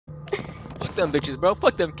them bitches, bro.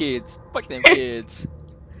 Fuck them kids. Fuck them kids.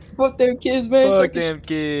 Fuck them kids, man. Fuck them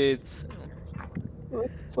kids.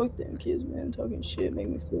 Fuck them kids, man. Talking shit make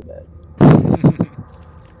me feel bad.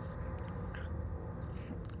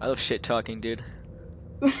 I love shit talking, dude.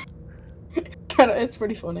 Kinda, it's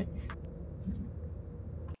pretty funny.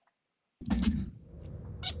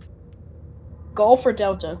 Golf or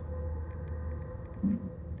Delta?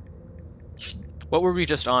 What were we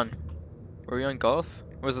just on? Were we on golf?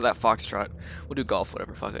 Or was it that foxtrot? We'll do golf,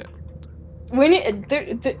 whatever, fuck it. We need.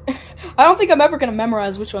 I don't think I'm ever gonna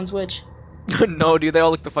memorize which one's which. No, dude, they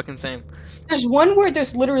all look the fucking same. There's one where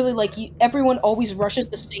there's literally like everyone always rushes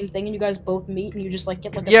the same thing, and you guys both meet, and you just like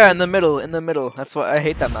get like. Yeah, in the middle, That's why I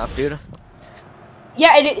hate that map, dude.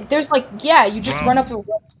 Yeah, and there's like you just run up to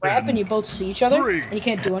one trap, and you both see each other, and you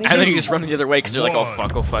can't do anything. And then you just run the other way because you're like, oh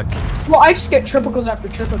fuck, oh fuck. Well, I just get triple kills after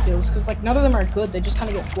triple kills because like none of them are good. They just kind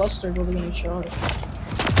of get flustered while they're getting shot.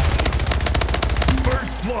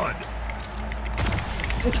 First blood.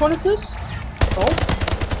 Which one is this? Golf?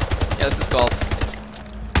 Yeah, this is golf.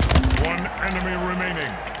 One enemy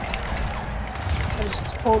remaining. I just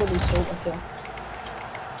totally sold a kill.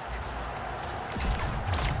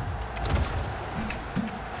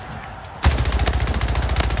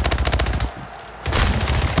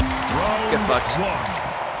 Get fucked.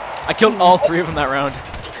 I killed all 3 of them that round.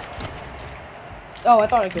 Oh, I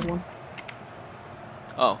thought I killed one.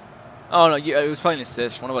 Oh. Oh no, it was probably an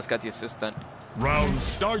assist. One of us got the assist then. Round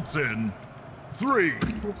starts in 3,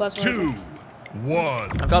 2,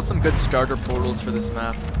 1. I've got some good starter portals for this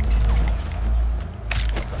map.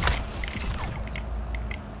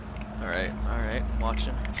 Alright, I'm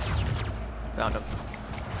watching. Found him.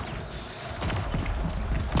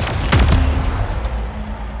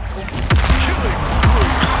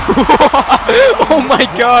 Oh my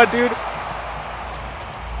god, dude!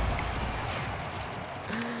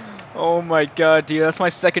 Oh my god, dude, that's my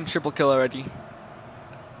second triple kill already.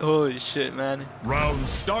 Holy shit, man. Round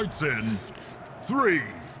starts in 3,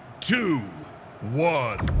 2,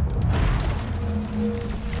 1.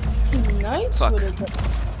 Nice. Fuck.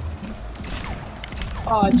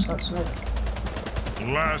 Oh, I just got sniped.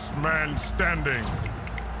 Last man standing.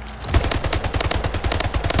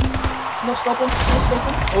 No scoping. No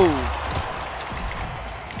scoping. Oh.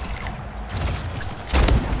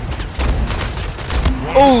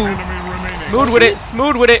 Oh. Smooth with it.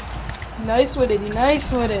 Smooth with it. Nice with it.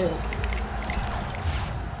 Nice with it.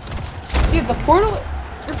 Dude, the portal.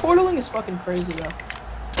 Your portaling is fucking crazy, though.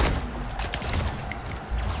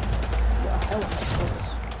 Yeah, I want those portals.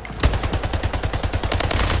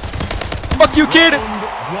 Fuck you, kid.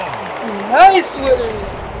 Nice with it.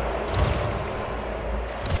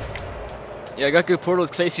 Yeah, I got good portals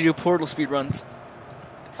because I used to do portal speedruns.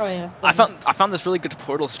 Oh yeah. I found this really good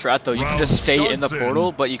portal strat though. You can just stay in the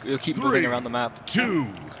portal, but you'll keep moving around the map. 2,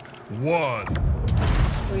 1.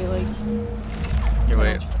 Wait, like. Here,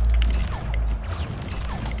 wait.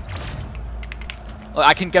 Well,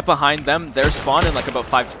 I can get behind them. They're spawned in like about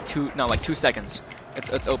 2 seconds.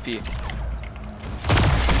 It's OP. Election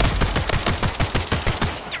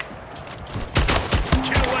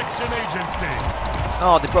agency.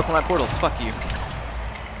 Oh, they broke my portals. Fuck you.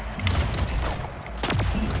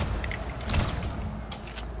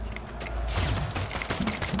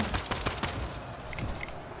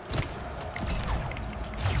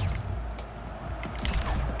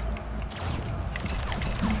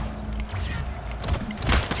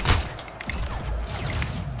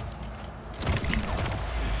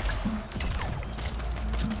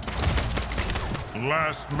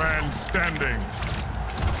 Last man standing.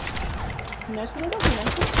 Nice one. Nice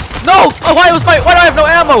one. No! Oh, why do I have no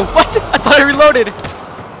ammo? What? I thought I reloaded.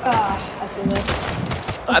 I feel that.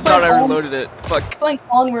 I thought I reloaded it. Fuck. I was playing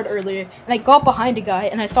Onward earlier, and I got behind a guy,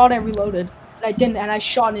 and I thought I reloaded, and I didn't, and I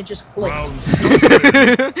shot, and it just clicked.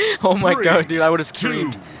 Oh my god, dude! I would have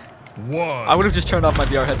screamed. 2, 1. I would have just turned off my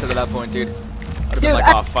VR headset at that point, dude. I'd have been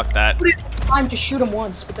like, oh, fuck that. I had time to shoot him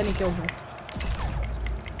once, but then he killed me.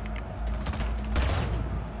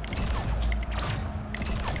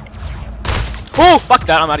 Oh, fuck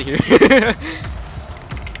that! I'm out of here.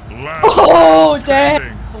 Oh,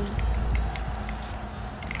 damn!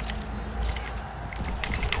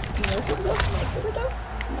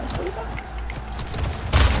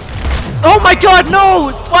 Oh my god,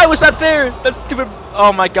 no! Why was that there? That's stupid.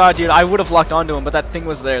 Oh my god, dude. I would have locked onto him, but that thing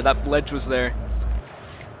was there. That ledge was there.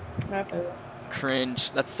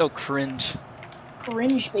 Cringe. That's so cringe.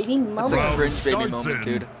 Cringe, baby moment. That's a cringe baby moment,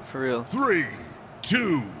 dude. For real. 3,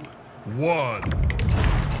 2, 1.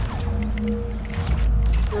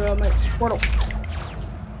 Portal.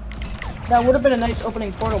 That would have been a nice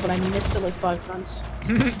opening portal, but I missed it like 5 times.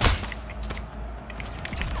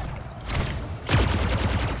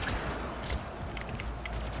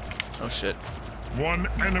 shit. One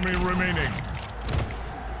enemy remaining.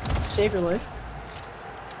 Save your life.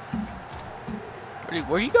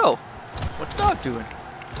 Where'd he go? What's the dog doing?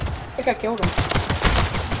 I think I killed him.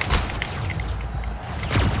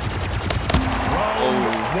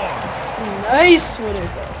 Round one. Nice. Where'd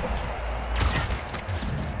it go?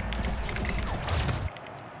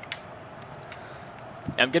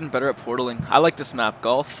 I'm getting better at portaling. I like this map,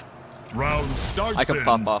 golf. Round starts. I can in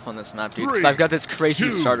pop off on this map, dude. Because 3, I've got this crazy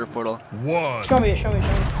 2, starter portal. 1. Show me.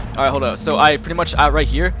 Alright, hold on. So I pretty much right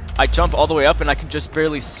here, I jump all the way up and I can just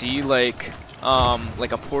barely see like a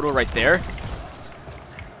portal right there.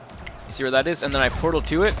 You see where that is? And then I portal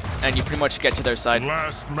to it, and you pretty much get to their side.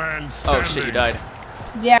 Last man standing. Oh shit, you died.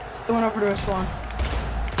 Yeah, I went over to a spawn.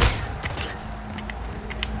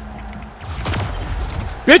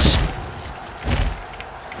 Bitch!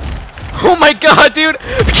 Oh my god, dude!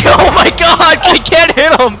 Oh my god! I can't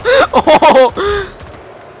hit him! Oh!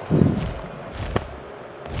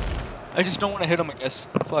 I just don't want to hit him, I guess.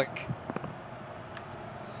 Fuck.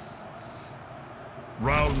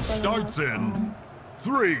 Round starts in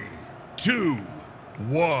 3, 2, 1.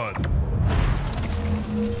 I'm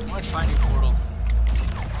gonna try a new portal.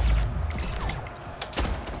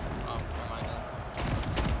 Oh, never mind then.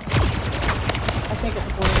 I can't get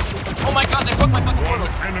the portal. Oh my god, they broke my fucking One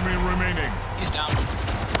portals! enemy remaining. He's down.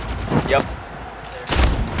 Yep.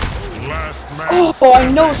 Last man Oh, standing.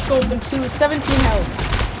 I no scoped him too. 17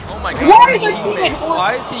 health. Oh my god. Why is my it teammate- going?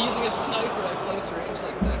 Why is he using a sniper at close range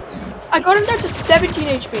like that, dude? I got him down to 17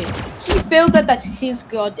 HP. He failed that. That's his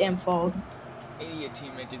goddamn fault. Idiot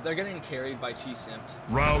teammate, dude. They're getting carried by T-Simp.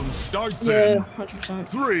 Round starts Yeah, in 100%.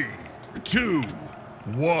 3, 2,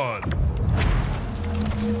 1.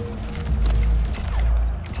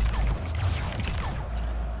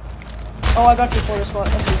 Oh, I got your portal spot.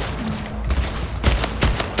 I see.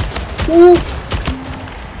 Ooh.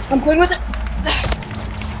 I'm clean with it.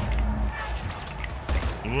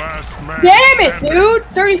 Last man Damn it, standing. dude!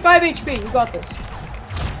 35 HP. You got this.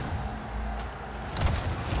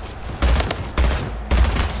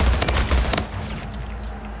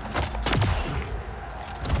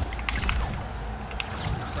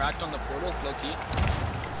 Cracked on the portals, low key.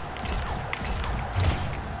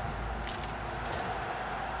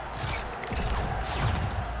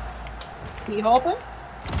 Can you help him?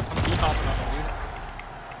 I'm beat hopping on him,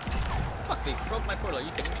 dude. Fuck, they broke my portal. Are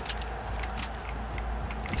you kidding me?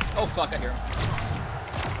 Oh fuck, I hear him.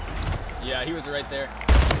 Yeah, he was right there.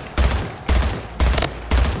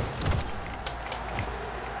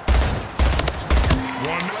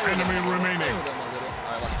 One enemy remaining.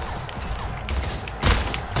 Alright, watch this.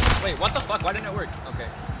 Wait, what the fuck? Why didn't it work? Okay.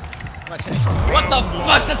 I'm at 10 HP. What the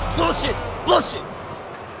fuck? That's bullshit! Bullshit!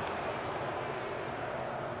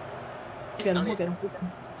 Get him, we'll get him.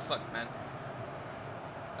 Fuck, man.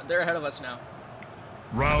 They're ahead of us now.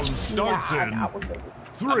 Round starts Nah, in nah, we're good.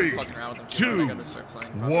 I've 3, been fucking around with them too, but I 2, gotta start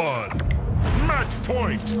playing. Probably. 1. Match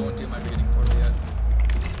point. I won't do my beginning portal yet.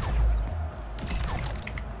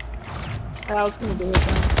 I was gonna do it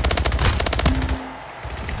then.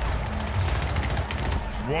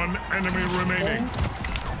 One enemy remaining.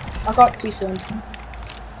 I got T-Sim.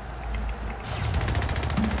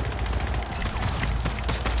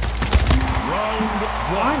 Round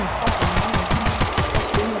I'm 1.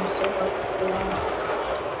 fucking doing him so much.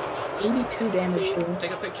 82 damage to him.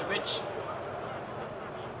 Take a picture, bitch.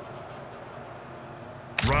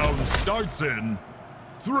 Round starts in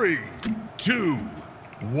 3, 2,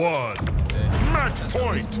 1. Okay. Match That's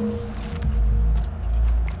point.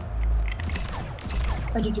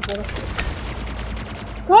 I did you better.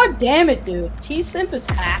 God damn it, dude. T-Simp is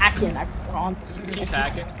hacking, I promise. He's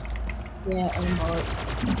hacking. Yeah, aimbot.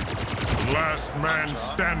 Last man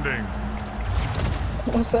standing.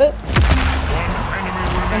 What's that? One enemy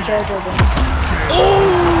I'm remaining. sorry, Oh,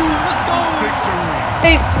 let's go! Victory.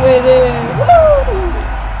 They split it. Woo!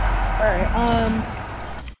 Alright,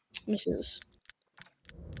 let me see this.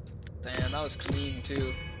 Damn, that was clean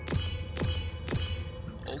too.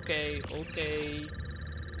 Okay, okay.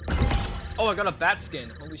 Oh, I got a bat skin.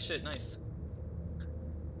 Holy shit, nice.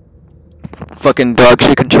 Fucking dog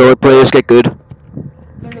shit controller players get good.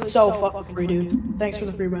 So fucking free, dude. Thanks for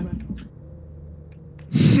the free run.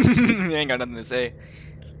 You ain't got nothing to say.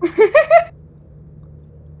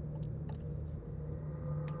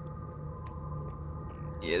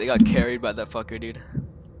 Yeah, they got carried by that fucker, dude.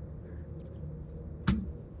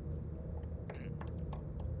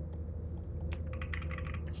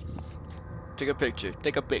 Take a picture.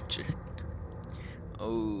 Take a picture.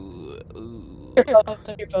 Oh, ooh.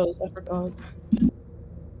 Your pose, I forgot.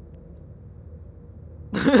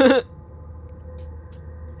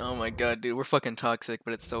 Oh my god, dude, we're fucking toxic,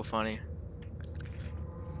 but it's so funny.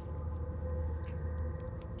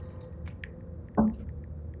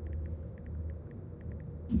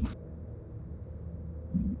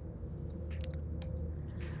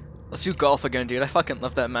 Let's do golf again, dude. I fucking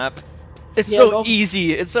love that map. It's Yeah, so golf.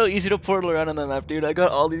 easy. It's so easy to portal around on that map, dude. I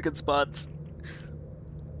got all these good spots.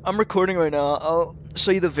 I'm recording right now. I'll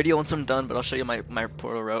show you the video once I'm done, but I'll show you my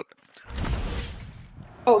portal route.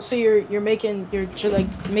 Oh, so you're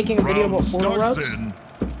like making a video about portal routes?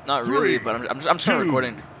 Not really, but I'm just kind of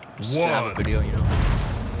recording just to have a video, you know.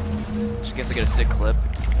 Just in case I get a sick clip,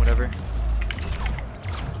 whatever.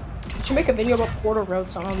 You should make a video about portal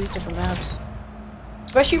routes on all these different maps,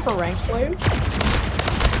 especially for ranked players.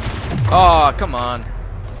 Oh, come on.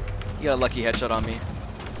 You got a lucky headshot on me.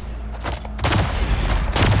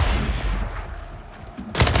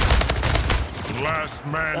 Last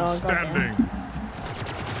man standing.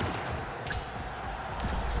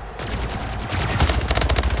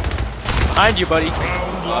 Behind you, buddy.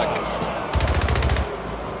 Round lost.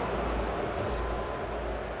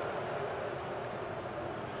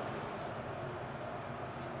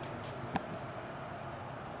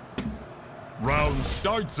 Round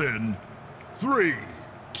starts in 3,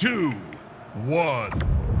 2, 1.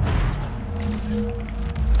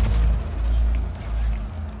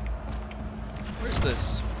 Where's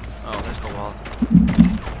this? Oh, there's the wall.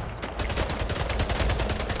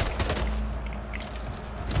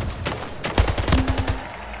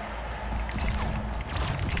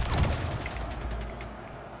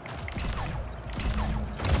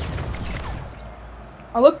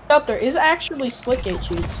 I looked up. There is actually Splitgate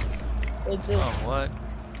cheats. They exist. Oh, what?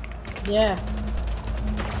 Yeah.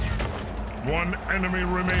 One enemy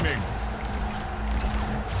remaining.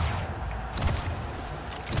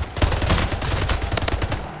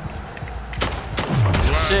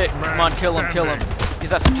 Shit, come on, kill him, kill him.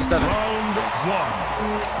 He's at 57. Round Nice.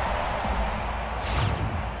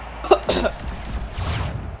 1.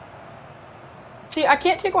 See, I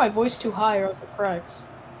can't take my voice too high or else it cracks.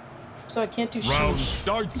 So I can't do Round sheesh.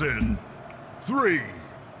 starts in 3,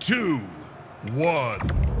 2, 1.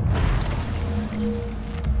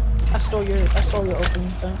 I stole your opening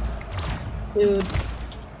thing. Dude.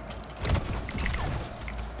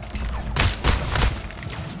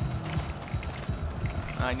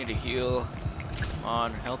 I need to heal. Come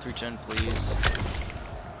on, health regen, please.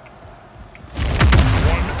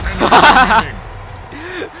 One enemy remaining.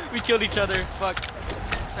 We killed each other. Fuck.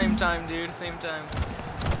 Same time, dude. Same time.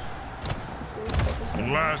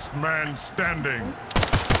 Last man standing.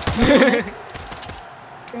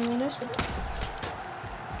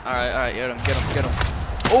 Alright, get him.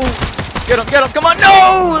 Oh! Get him! Come on!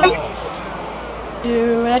 No! Lost.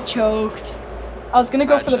 Dude, I choked. I was gonna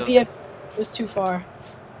go Bad for the choke. BF. It was too far.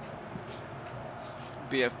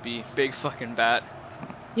 BFB. Big fucking bat.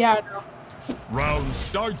 Yeah, I know. Round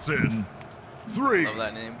starts in 3, Love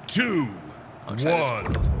that name. 2, I'll try this 1.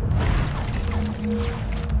 portal.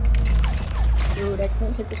 Dude, I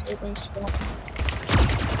can't hit this opening spot.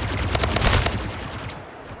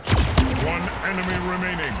 One enemy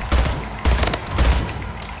remaining.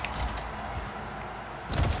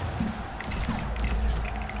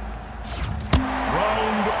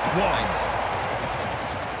 Round 1. Nice.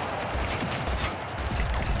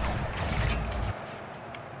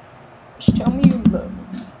 Just tell me you love.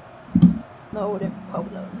 No, it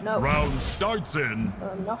Pablo. No. Round starts in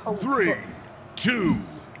No. 3, 2,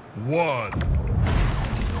 1.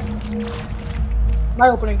 My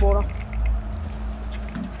opening portal.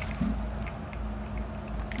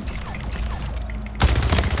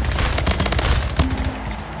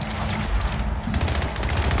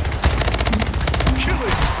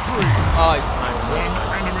 Killing spree. Oh, he's behind me. That's One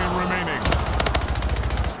fine. enemy remaining.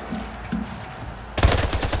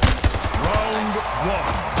 Round Nice.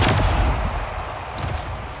 1.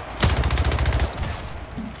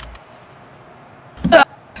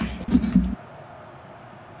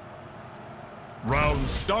 Round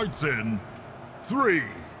starts in 3,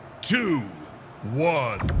 2,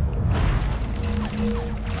 1.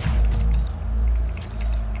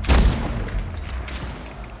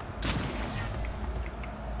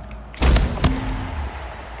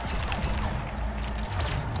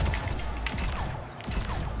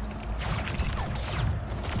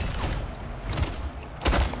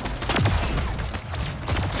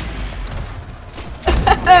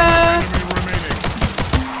 Enemy remaining.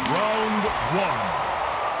 Round 1.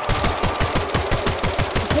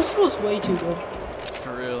 This was way too good.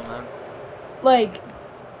 For real, man. Like,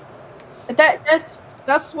 that's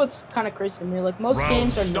what's kind of crazy to me. Like, most Round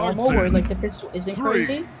games are normal starts where in like the pistol isn't 3,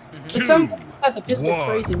 crazy, 2, but some have the pistol 1.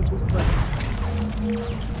 crazy, which is like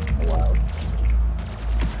Wow.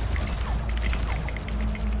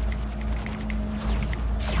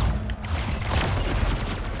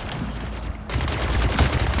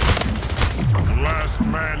 Last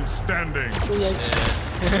man standing.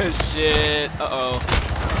 Shit. Uh-oh.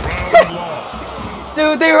 Round lost.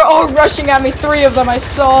 Dude, they were all rushing at me. 3 of them. I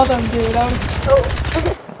saw them, dude. I was so.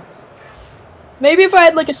 Maybe if I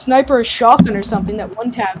had like a sniper or shotgun or something that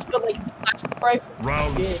one tap, but like rifle.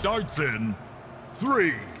 Round starts in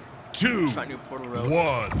 3, 2, Try new portal road.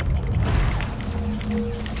 1.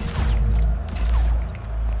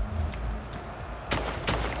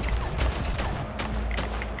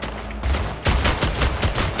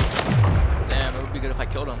 Damn, it would be good if I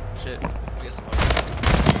killed him. Shit. I guess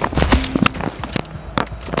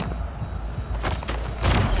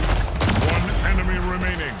One enemy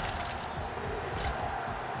remaining.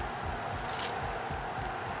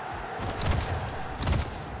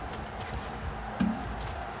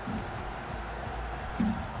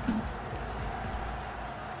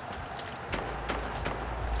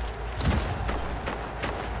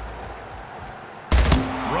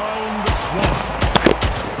 Round 1.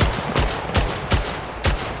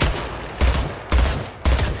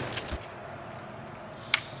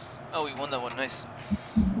 Oh, we won that one. Nice.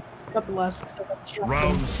 Got the last.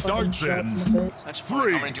 Round starts in That's fine.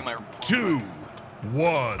 3, I'm gonna do my portal 2,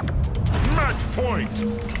 road. 1. Match point.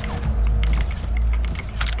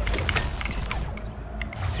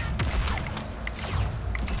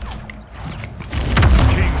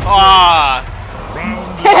 King Ah!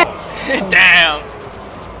 round lost. Damn!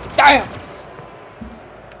 Damn.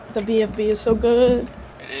 The BFB is so good.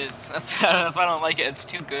 It is. That's why I don't like it. It's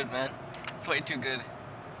too good, man. It's way too good.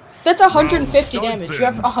 That's 150 Round damage. starts You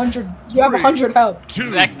have in 100. You have 100 health. 2,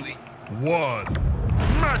 Exactly. 1.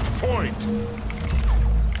 Match point.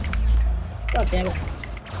 God damn it.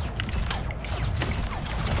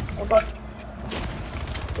 Oh god.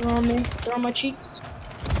 They're on me. They're on my cheeks.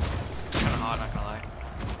 Kinda hot, not gonna lie.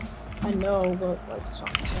 I know, but like it's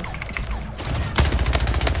not the same.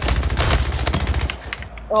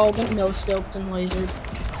 Oh, get no scoped and lasered.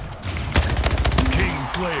 King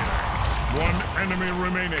Slayer. One enemy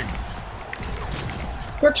remaining.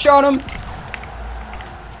 Quick shot him.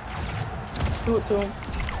 Do it to him.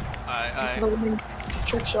 This is the winning.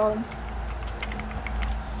 Trick shot him.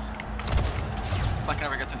 If I can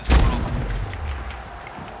ever get through this portal.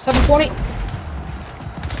 720.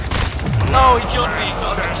 No, he killed me. I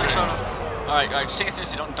was gonna trick shot him. Alright, just take it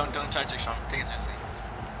seriously. Don't try to trick shot him. Take it seriously.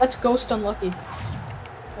 That's ghost unlucky.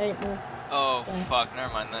 Hey, no. Oh, fuck.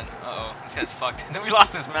 Never mind then. Uh-oh. This guy's fucked. Then we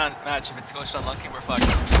lost this match. If it's ghost unlucky, we're fucked.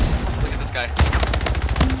 Look at this guy.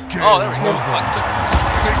 Oh, there we go. Fuck.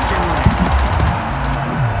 Victory.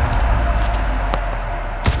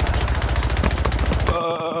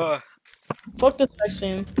 Fuck this next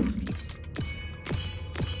team.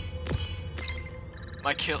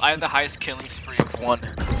 I have the highest killing spree of 1.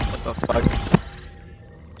 What the fuck?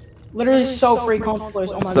 Literally so free console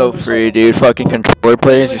players. Oh my So god. free, dude. Fucking controller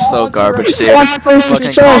players, you're so garbage, dude. Fucking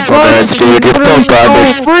garbage, dude. You're so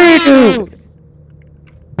garbage. free, dude.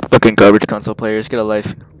 Fucking garbage console players, get a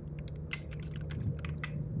life.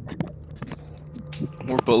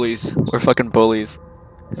 We're bullies. We're fucking bullies.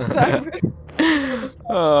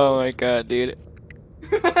 Oh my god, dude.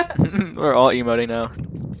 We're all emoting now.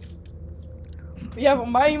 Yeah, but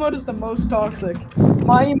my emote is the most toxic.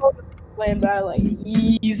 My emote is playing bad, like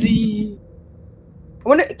easy. I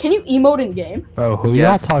wonder, can you emote in game? Bro, who Yeah.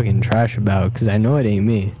 y'all talking trash about? Cause I know it ain't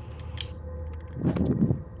me.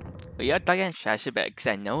 But you're talking trash about because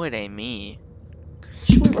I know it ain't me.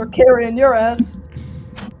 We were carrying your ass.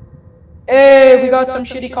 Hey, we got some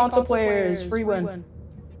shitty console players. Free win.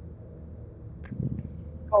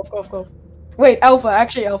 Golf. Wait, Alpha.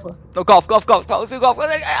 Actually, Alpha. No, golf. Let's do golf.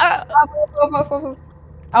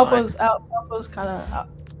 Alpha's kind of.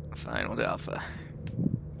 Fine, we'll do alpha.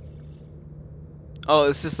 Oh,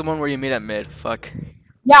 this is the one where you meet at mid. Fuck.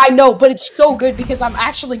 Yeah, I know, but it's so good because I'm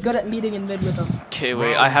actually good at meeting in mid with them. Okay,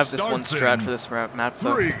 wait. I have this one strat for this map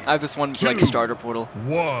though. I have this one like starter portal.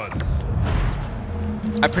 1.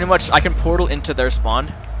 I can portal into their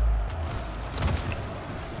spawn.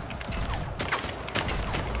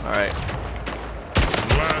 All right.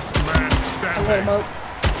 Last man Hello, standing. Mo.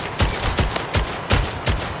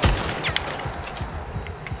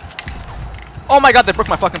 Oh my god, they broke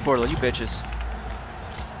my fucking portal, you bitches.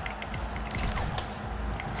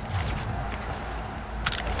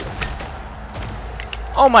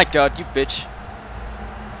 Oh my god, you bitch.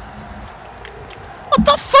 What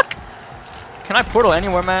the fuck? Can I portal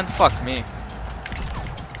anywhere, man? Fuck me.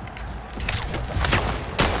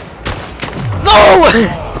 No!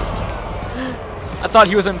 thought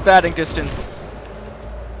he was in batting distance.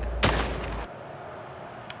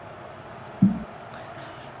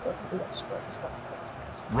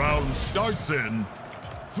 Round starts in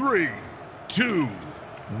 3, 2,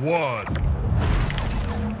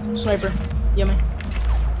 1. Sniper. Yummy.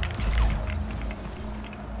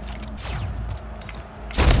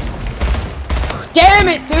 Damn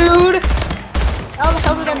it, dude! How the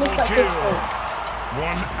hell did I miss that quick scope?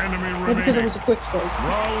 One enemy remaining. Maybe because it was a quick scope.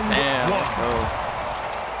 Round Damn, one. let's go.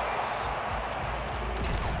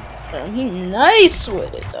 He nice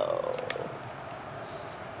with it though.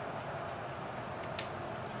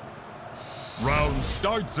 Round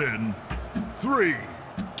starts in 3,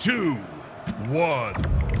 2, 1.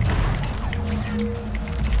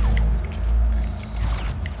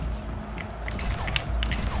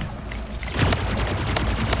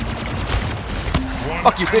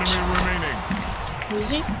 Fuck you, bitch. Enemy remaining. Who is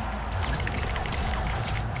he?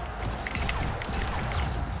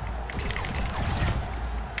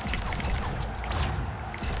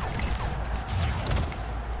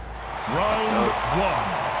 Round one.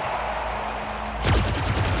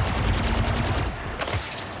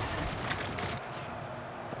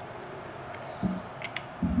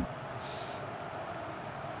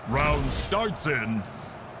 Round starts in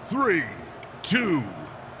 3, 2,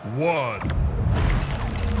 1.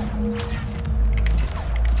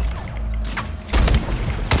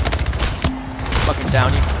 Fucking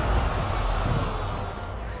down you.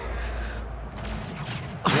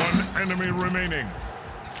 One enemy remaining.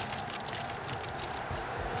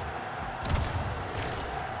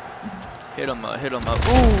 Hit him up, hit him up.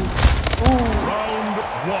 Round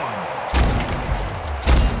one.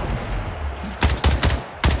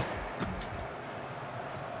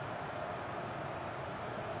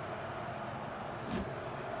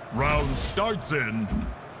 Round starts in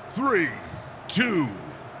 3, 2,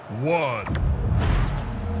 1.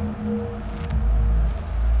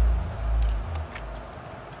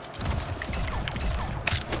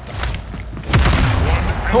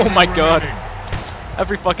 Oh my god.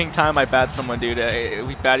 Every fucking time I bat someone, dude,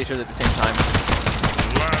 we bat each other at the same time.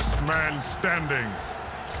 Last man standing.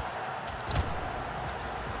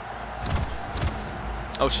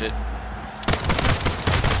 Oh shit.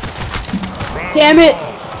 Round Damn it!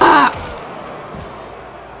 lost. Ah!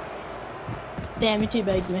 Damn, he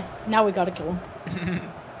teabagged me. Now we gotta kill him.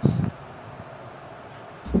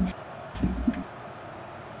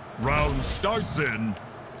 Round starts in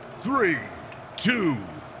 3, 2,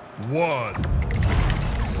 1.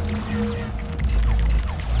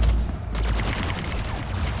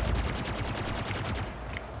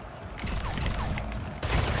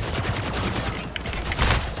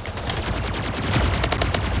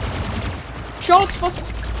 Shots fucking.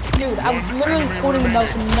 Dude, I was literally holding the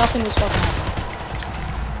mouse and nothing was fucking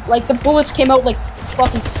happening. Like, the bullets came out like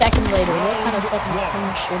fucking second later. What kind of fucking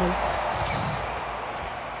clean shit is that?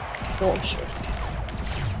 Bullshit.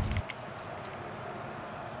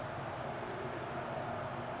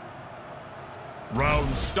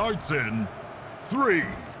 Round starts in 3,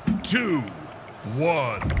 2,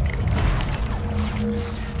 1.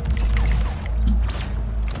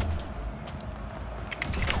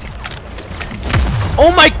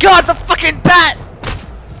 Oh my god, the fucking bat!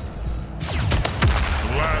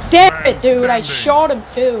 Last Damn man it, dude! I standing. shot him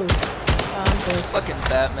too. I'm pissed. Fucking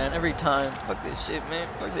bat, man, every time. Fuck this shit, man.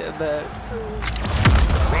 Fuck that bat.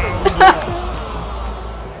 Round lost.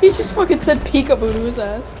 He just fucking said peekaboo to his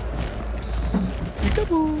ass.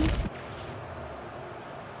 Peekaboo.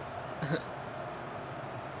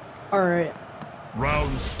 Alright.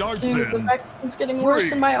 Round starts Dude, the in vaccine's getting 3,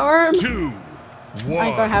 worse in my arm. 2, 1. I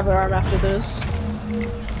ain't gonna have an arm after this.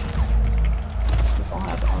 I'll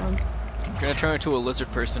have an arm. You're gonna turn into a lizard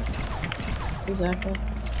person. Exactly.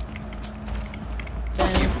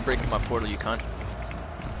 Fuck you Damn. for breaking my portal, you cunt.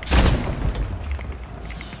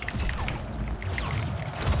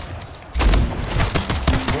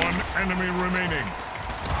 One enemy remaining.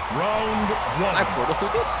 Round Can I 1. portal through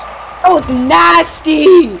this? Oh, it's nasty!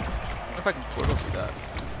 I wonder if I can portal through that.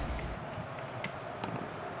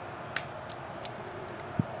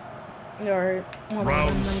 Alright. Hold on, Round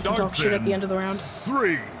and then we can talk starts shit at in the end of the round.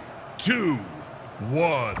 3, 2,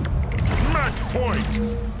 1. Match point.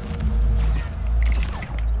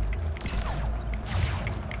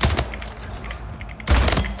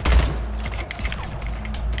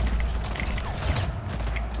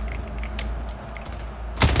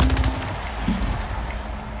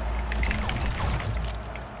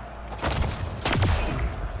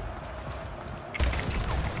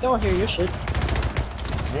 Go hear your shit.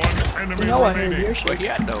 One enemy You know I hear remaining. your Where shit. he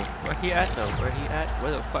at though? Where he at though? Where he at?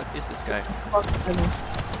 Where the fuck is this guy? Fuck, I know.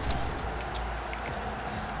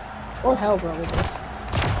 Or hell, probably.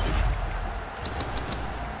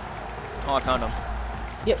 Oh, I found him.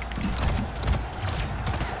 Yep.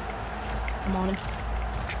 I'm on him.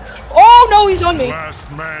 Oh no, he's on me. Last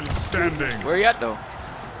man standing. Where are you at though?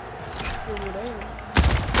 Over there.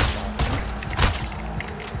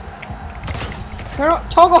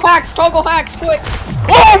 Toggle hacks, quick!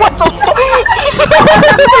 Oh, what the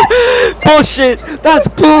fuck? Bullshit! That's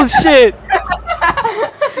bullshit!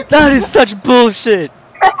 That is such bullshit!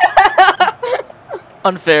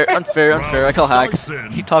 Unfair. I call hacks.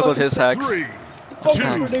 He toggled his hacks. 3, Fucking 2,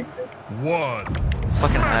 predicted. 1. It's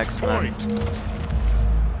fucking Match hacks, man. point.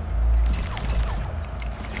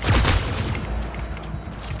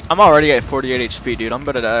 I'm already at 48 HP, dude. I'm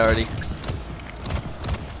about to die already.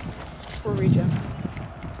 For regen.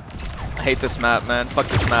 I hate this map, man. Fuck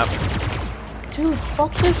this map. Dude,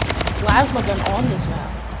 fuck this plasma gun on this map.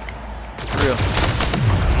 For real.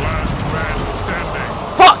 Last man standing.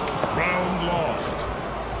 Fuck! Round lost.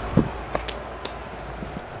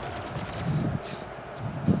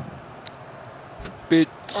 Bitch.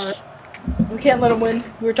 Alright. We can't let him win.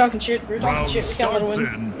 We were talking shit. We can't let him starts win.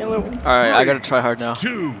 in. Can't let him win. Alright, I gotta try hard now.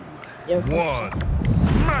 2, Yeah, 1.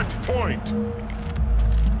 Match point.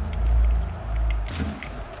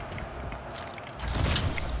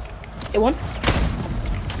 It won?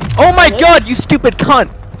 Oh my god, you stupid cunt!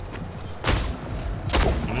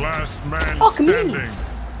 Last man Fuck me. standing.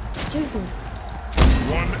 Dude.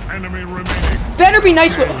 One enemy remaining. Better be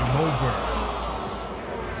nice with Game over.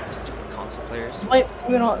 Stupid console players. blame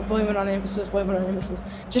it on emphasis. Blame it on emphasis.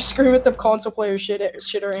 Just scream at the console player shit or Fucking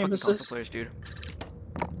console emphasis. players, dude.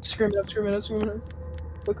 Scream it up.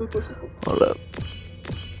 Quick. Hold up.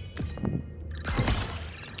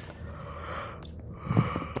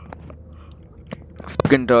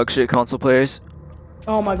 Fucking dog shit console players.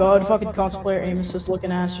 Oh my god, fucking console player aim assist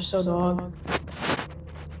looking ass, you're so dog.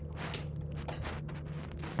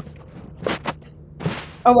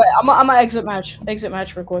 Oh wait, I'm gonna exit match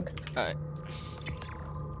real quick. Alright.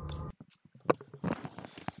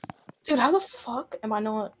 Dude, how the fuck am I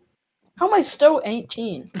not? How am I still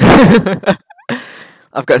 18?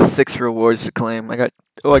 I've got 6 rewards to claim. I got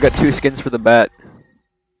 2 skins for the bat.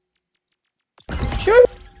 Sure.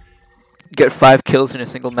 Get 5 kills in a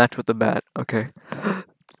single match with the bat. Okay.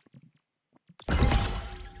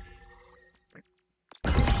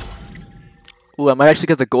 Ooh, I might actually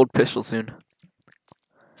get the gold pistol soon.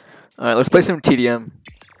 Alright, let's play some TDM.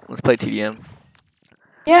 Let's play TDM.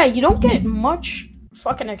 Yeah, you don't get much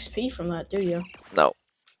fucking XP from that, do you? No.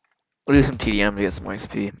 We'll do some TDM to get some more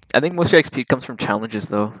XP. I think most of your XP comes from challenges,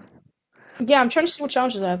 though. Yeah, I'm trying to see what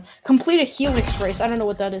challenges I have. Complete a Helix race. I don't know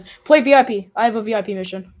what that is. Play VIP. I have a VIP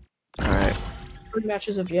mission. Alright. 3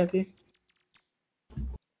 matches of VIP.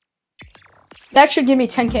 That should give me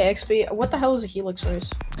 10k XP. What the hell is a Helix race?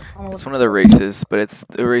 It's one of the races, but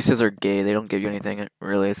the races are gay. They don't give you anything,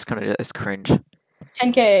 really. It's kind of, it's cringe.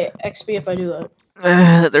 10k XP if I do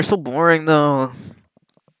that. They're so boring, though.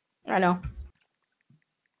 I know.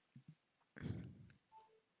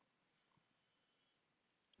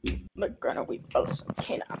 But granted, we fellas and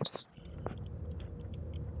canines.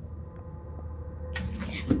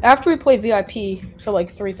 After we play VIP for like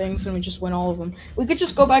 3 things and we just win all of them, we could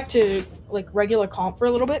just go back to like regular comp for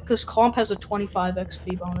a little bit because comp has a 25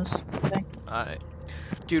 XP bonus. Okay. Alright.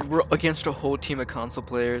 Dude, we're against a whole team of console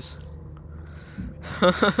players.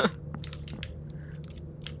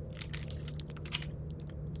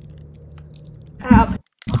 Ah,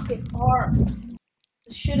 fucking R.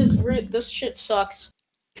 This shit is rude. This shit sucks.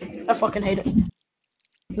 I fucking hate it.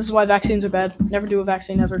 This is why vaccines are bad. Never do a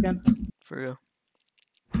vaccine ever again. For real.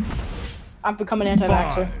 I'm becoming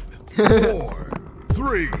anti-vaxxer. 5, 4,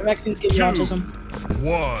 3, Vaccines give you 2, autism.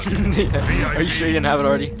 1. Are you sure you didn't have it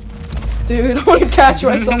already? Dude, I want to catch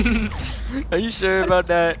myself. Are you sure about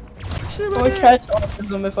that? I want to catch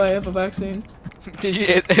autism if I have a vaccine. Did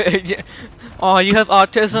you? Yeah. Oh, you have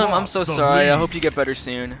autism? I'm so Lost the sorry. I lead. hope you get better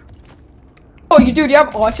soon. Oh, you have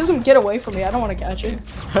autism? Get away from me. I don't want to catch it.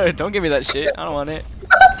 Don't give me that shit. I don't want it.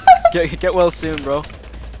 Get well soon, bro.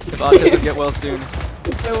 If autism, get well soon.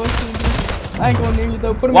 I ain't going near you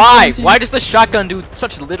though. Put him in Why? quarantine. Why does the shotgun do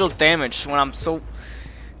such little damage when I'm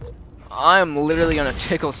literally gonna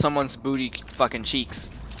tickle someone's booty fucking cheeks.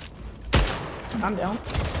 I'm down.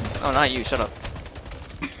 Oh, not you. Shut up.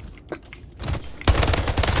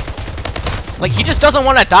 Like, he just doesn't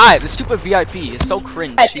want to die. The stupid VIP is so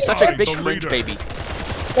cringe. He's such a big The cringe leader. baby.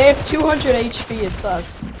 They have 200 HP. It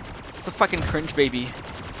sucks. It's a fucking cringe baby.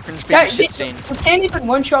 Cringe baby That, shit stain. we can't even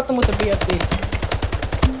one-shot them with a BFB.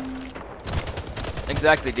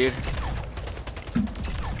 Exactly, dude.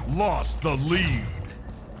 Lost the lead.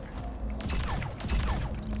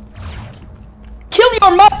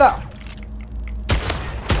 your mother!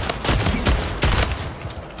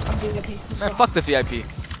 I'm VIP. Let's Man, go. fuck the VIP.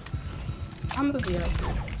 I'm the VIP.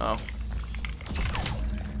 Oh.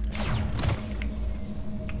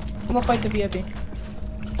 I'm gonna fight the VIP.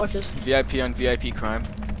 Watch this. VIP on VIP crime.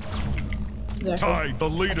 Exactly. Tied the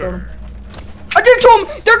leader. I did it to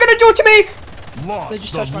him! They're gonna do it to me! They Lost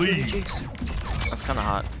just the touched my baby lead. cheeks. That's kind of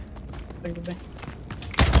hot. Baby.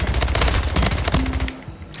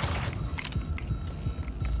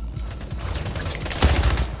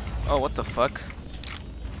 Oh, what the fuck?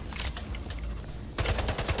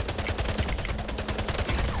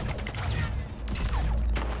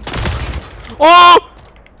 Oh!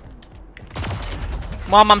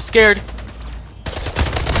 Mom, I'm scared.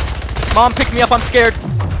 Mom, pick me up, I'm scared.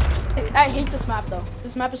 I hate this map though.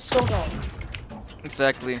 This map is so dull.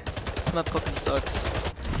 Exactly. This map fucking sucks.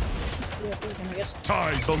 Yeah, I guess.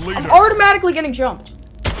 Tied the I'm leader. automatically getting jumped.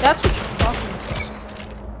 That's what you're talking about.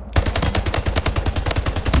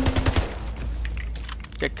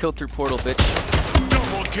 Get killed through portal, bitch.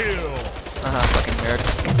 Double kill. Fucking nerd.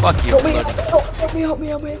 Fuck you, Help me, blood. help me, help me,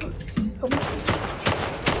 help me, help me. Help me.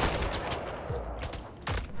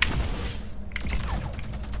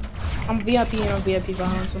 I'm VIP and I'm VIP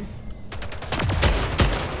violence him.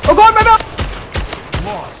 Oh god, my bad!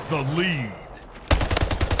 Lost the lead.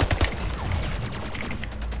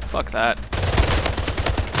 Fuck that.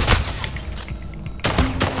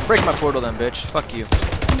 Break my portal then, bitch. Fuck you.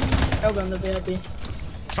 Oh, I'm the VIP.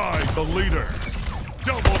 Tied the leader.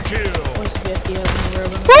 Double kill. Where's the VIP at in the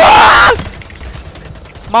railgun? Ah!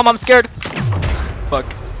 Mom, I'm scared. Fuck.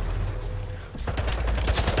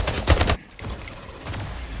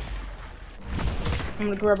 I'm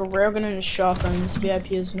gonna grab a railgun and a shotgun. This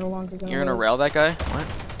VIP is no longer gonna You're gonna live. rail that guy? What?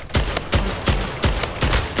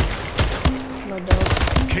 No doubt.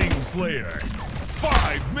 Kingslayer.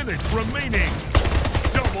 5 minutes remaining.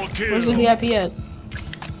 Double kill. Where's the VIP at?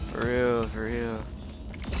 For real, for real.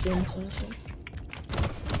 I see him, I see him, I see him.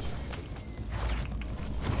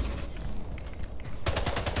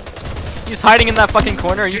 He's hiding in that fucking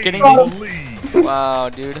corner. Are you kidding Gain me? the lead. Wow,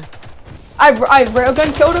 dude. I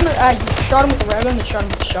railgun killed him. I shot him with the railgun and shot him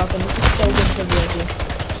with the shotgun. This is so good for VIP.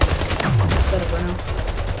 Set up right now.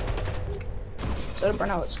 Set up right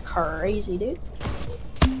now. It's crazy, dude.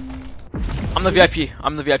 I'm the VIP.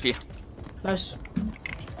 I'm the VIP. Nice.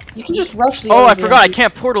 You can just rush the. Oh, other I forgot. I VIP.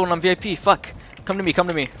 can't portal when I'm VIP. Fuck. Come to me. Come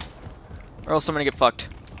to me. Or else I'm gonna get fucked.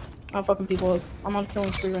 I'm fucking people up. I'm on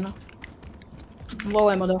killing spree right now. I'm low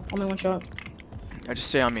ammo though. Only one shot. I just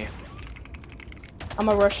stay on me. I'm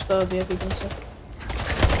gonna rush the VIP gun.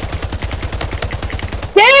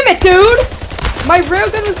 Damn it, dude! My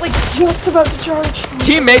railgun was like just about to charge.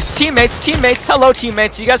 Teammates, teammates, teammates. Hello,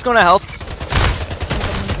 teammates. You guys gonna help?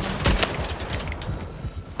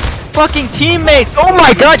 Fucking teammates. Oh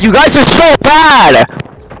my god, you guys are so bad.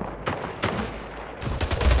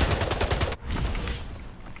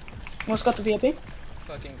 Almost got the VIP.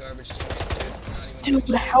 Fucking garbage teammates, dude. Not even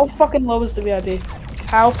Dude, how fucking low is the VIP?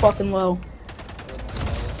 How fucking low?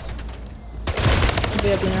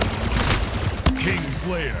 VIP now.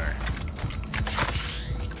 Kingslayer.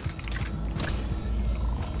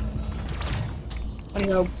 I need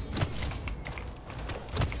help.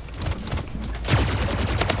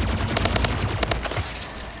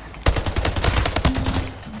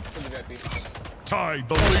 Tied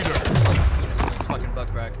the leader. This fucking butt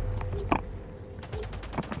crack.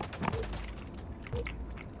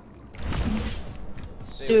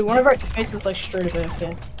 Dude, one of our teammates is like straight up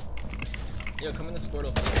AFK. Yo, come in this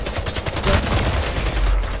portal.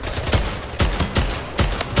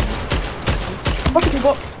 Fucking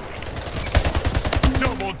people.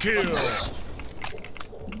 Double kill.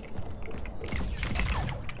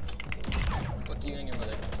 Fuck you and your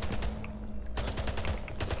mother.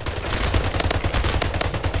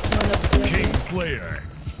 Kingslayer.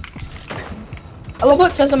 I love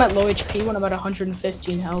what it says I'm at low HP when I'm at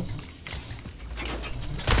 115 health.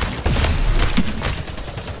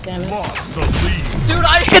 Damn it. Lost the lead. Dude,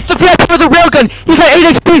 I hit the VIP with a railgun! He's at 8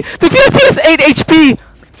 HP! The VIP is 8 HP!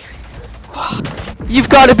 You've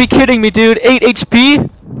got to be kidding me, dude. 8 HP?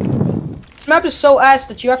 This map is so ass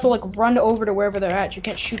that you have to like run over to wherever they're at. You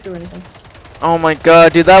can't shoot through anything. Oh my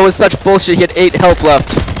god, dude, that was such bullshit. He had 8 health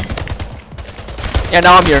left. Yeah,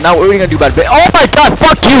 now I'm here. Now what are we gonna do about it? Oh my god,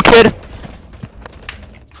 fuck you, kid!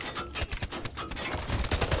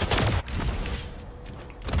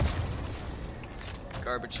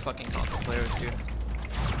 Garbage fucking console players, dude.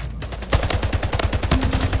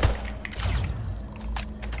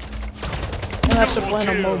 And that's to play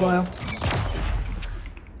on mobile.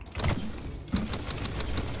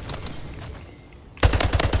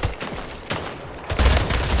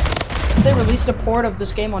 if they released a port of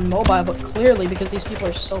this game on mobile, but clearly because these people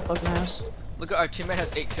are so fucking ass. Look, our teammate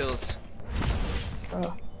has 8 kills.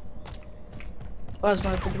 Bro.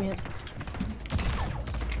 Plasma for me.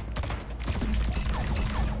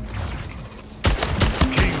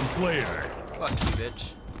 King Slayer. Fuck you,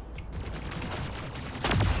 bitch.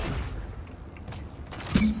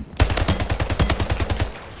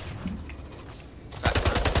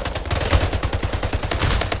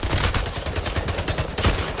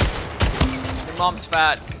 Your mom's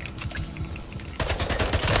fat.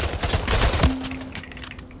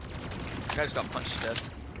 Guy just got punched to death.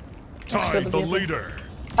 Ty the leader.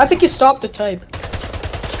 I think you stopped the type.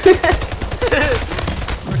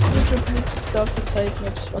 Stop the type. And I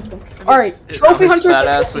just fucked him. Alright, trophy hunters. Fat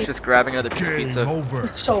ass was just grabbing another piece of Game pizza. over.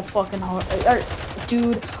 It's so fucking hard.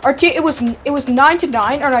 Dude, our team. It was 9-9,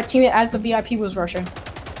 and our teammate as the VIP was rushing.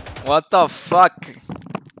 What the fuck?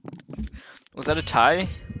 Was that a tie?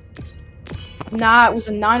 Nah, it was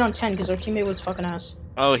a 9-10 because our teammate was fucking ass.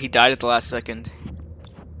 Oh, he died at the last second.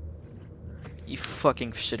 You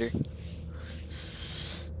fucking shitter.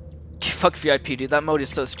 Fuck VIP, dude. That mode is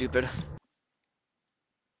so stupid.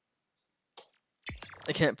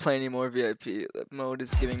 I can't play any more VIP. That mode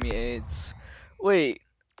is giving me AIDS. Wait.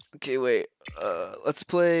 Okay, wait. Let's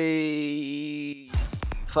play...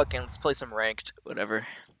 let's play some ranked. Whatever.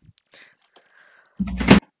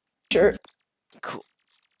 Sure. Cool.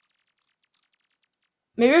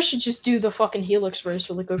 Maybe I should just do the fucking Helix race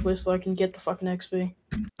really quickly so I can get the fucking XP.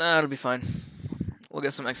 Nah, it'll be fine. We'll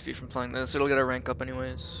get some XP from playing this. It'll get our rank up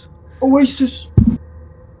anyways. Oasis!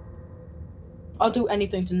 I'll do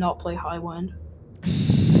anything to not play Highwind.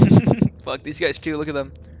 Fuck, these guys too. Look at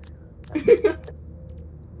them.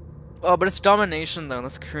 Oh, but it's domination though.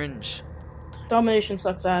 That's cringe. Domination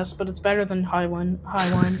sucks ass, but it's better than Highwind.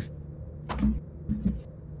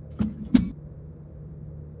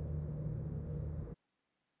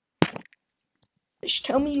 Just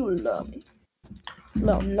tell me you love me.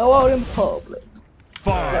 Let me know out in public.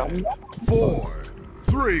 5, 4,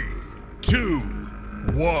 3, 2,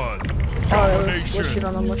 1. Alright, Domination. let's shit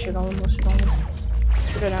on him, let's shit on him, let's shit on him.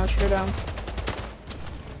 Shoot her down, shoot her down.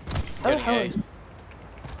 How the hell is...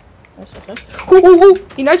 Nice, okay. Ooh,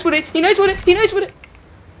 he nice with it, he nice with it, he nice with it!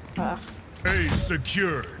 Ah. A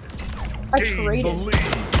secured. I Gain traded. the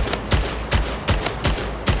lead.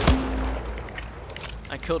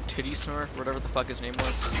 I killed Titty Smurf, whatever the fuck his name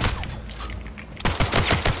was.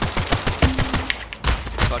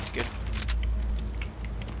 Fucked good.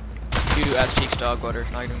 Due to ass cheeks dog water,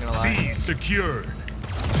 not even gonna lie. B secured.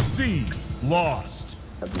 C lost.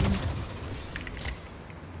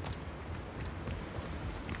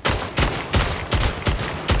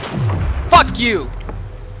 Fuck you!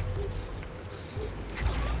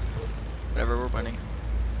 Whatever, we're winning.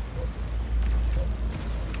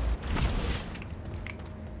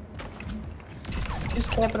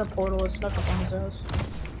 Just camping a portal, it snuck up on his house.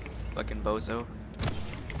 Fucking bozo.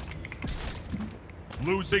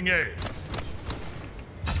 Losing A.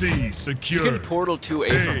 C You secured. can portal to A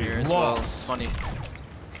from here as well. It's lost. funny.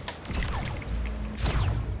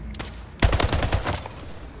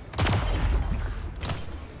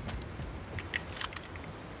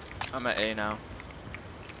 I'm at A now.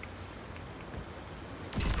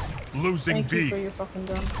 Losing Thank you for B. your fucking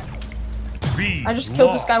gun. B. I just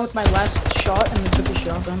killed this guy lost. with my last shot and then took his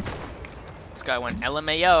shotgun. This guy went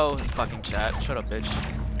LMAO in fucking chat. Shut up, bitch.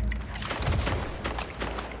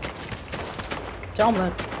 Tell him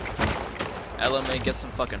that. LMA, get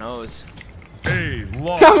some fucking O's. A I'm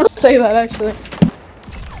gonna lost. say that actually.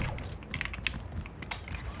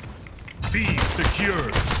 B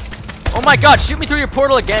secured. Oh my god, shoot me through your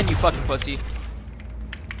portal again, you fucking pussy.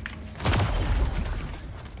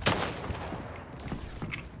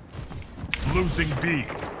 Losing B.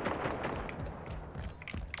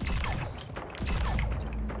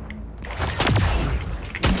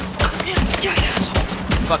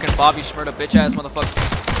 Fucking Bobby Schmurda bitch ass motherfucker.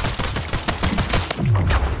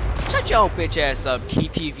 Shut your bitch ass up,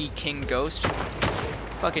 TTV King Ghost.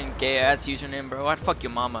 Fucking gay ass username, bro. I'd fuck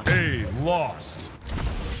your mama. A lost.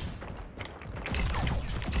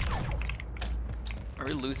 Are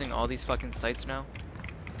we losing all these fucking sites now?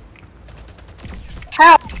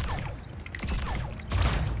 How?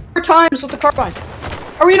 4 times with the carbine.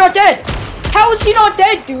 Are we not dead? How is he not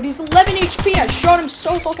dead, dude? He's 11 HP. I shot him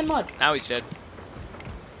so fucking much. Now he's dead.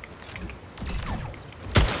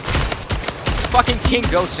 Fucking King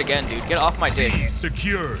Ghost again, dude. Get off my dick. B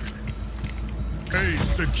secured. A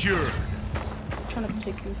secured. I'm trying to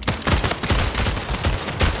take you.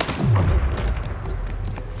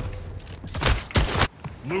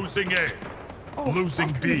 Losing A. Oh,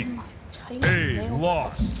 Losing B. fucking A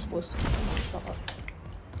lost.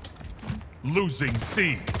 Losing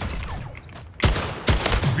C.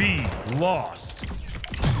 B lost.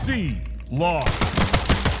 C lost.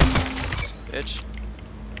 Bitch.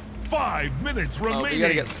 5 minutes Oh, remaining. we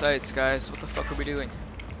gotta get sights, guys. What the fuck are we doing?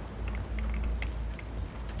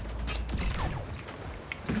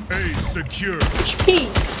 A secure.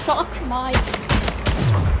 HP, suck my.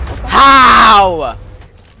 How?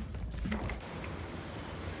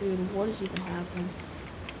 Dude, what is even happening?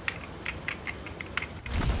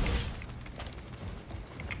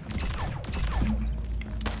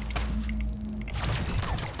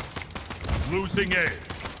 Losing A.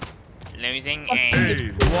 Losing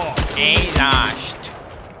A lost. A lost.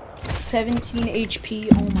 17 HP.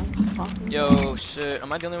 Oh my fucking. Yo, shit.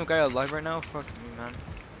 Am I the only guy alive right now? Fuck me, man.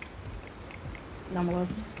 I'm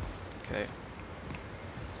alive. Okay.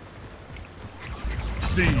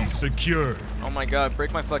 C secured. Oh my god,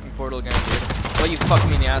 break my fucking portal again, dude. Well, you fuck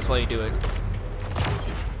me in the ass while you do it.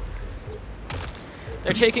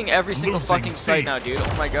 They're taking every single Losing fucking C. site now, dude.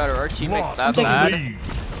 Oh my god, are our teammates Lost that the bad? lead.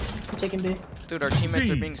 I'm taking B. Dude, our teammates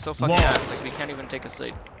C are being so fucking lost. ass. Like, we can't even take a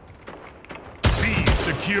site. B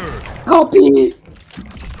secured. Got B!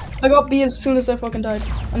 I got B as soon as I fucking died.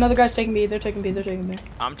 Another guy's taking B. They're taking B. They're taking B.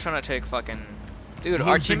 I'm trying to take fucking... Dude,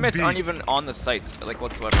 our Losing teammates B. aren't even on the sites, like,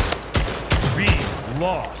 whatsoever. B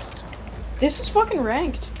lost. This is fucking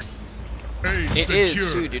ranked. A It secured.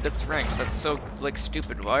 is too, dude. That's ranked. That's so, like,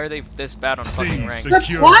 stupid. Why are they this bad on fucking ranked? They're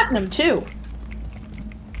Secure. platinum too.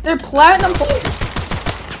 They're platinum players.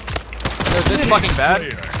 They're this fucking bad?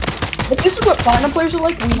 Player. If this is what platinum players are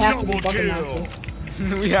like, we have to be Double fucking kill.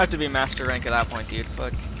 master. We have to be master rank at that point, dude.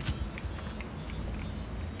 Fuck.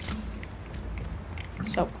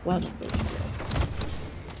 That's how platinum players are.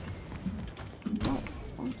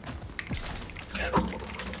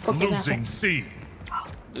 Fucking Losing asshole. C.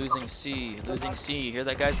 Losing C. Losing C. You hear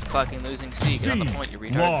that, guys? Fucking losing C. Get on the C point, you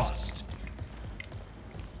retards. lost.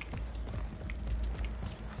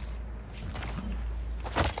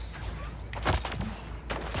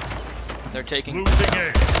 They're taking... Losing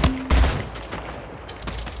A.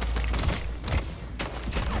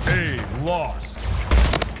 A lost.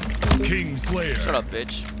 King Slayer. Shut up,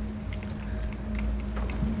 bitch.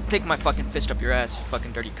 Take my fucking fist up your ass, you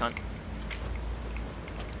fucking dirty cunt.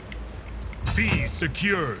 B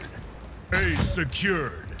secured. A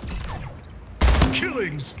secured.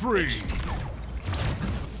 Killing spree.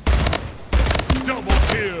 Double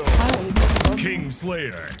kill. King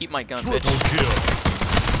Slayer. Eat my gun, Triple bitch. kill.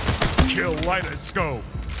 Kill Lightoscope.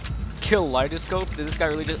 Kill Lightoscope? Did this guy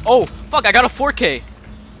really just... Oh! Fuck, I got a 4K!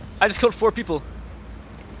 I just killed 4 people.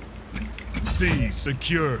 C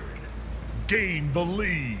secured. Gain the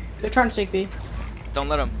lead. They're trying to take B. Don't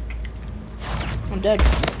let him. I'm dead.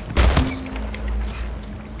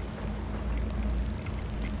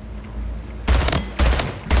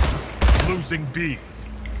 Losing B.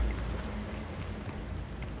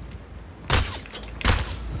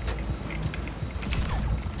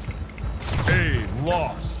 A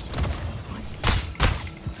lost.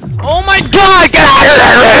 Oh my god! Get out of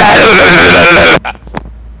there!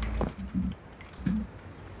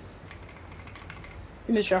 Give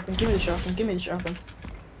me the shotgun. Give me the shotgun. Give me the shotgun.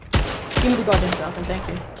 Give me the goddamn shotgun. Thank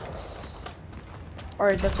you.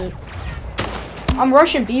 Alright, that's it. I'm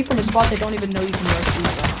rushing B from a spot they don't even know you can rush B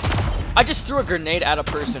from. I just threw a grenade at a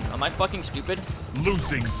person. Am I fucking stupid?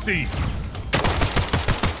 Losing C.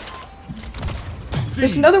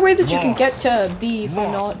 There's another way that you can get to B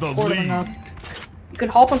from Lost not the portaling lead. up. You can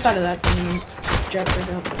hop inside of that and then jet right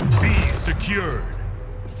up. B secured.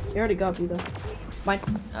 You already got B though. Mine.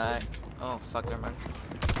 Alright. Oh, fuck, never mind.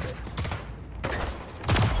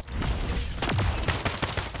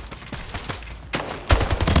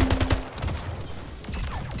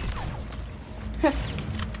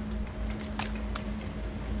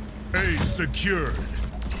 A secured.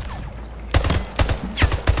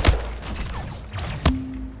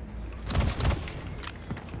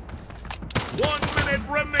 One minute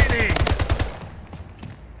remaining.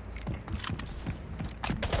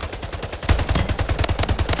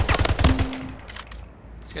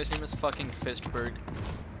 This guy's name is fucking Fistberg.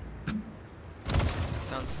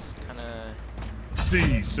 Sounds kinda...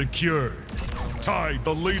 C secured. Tied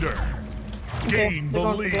the leader. Gain the they're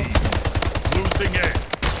going lead. for Losing A.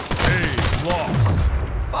 A lost.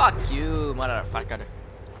 Fuck you, motherfucker.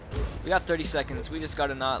 We got 30 seconds. We just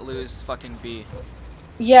gotta not lose fucking B.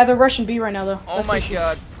 Yeah, they're rushing B right now though. Oh That's the my issue.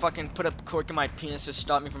 god. Fucking put a cork in my penis to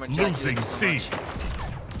stop me from ejaculating Losing so C. much.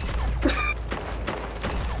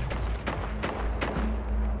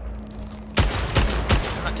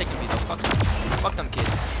 I'm not taking B though. Fuck them. Fuck them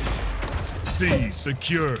kids. C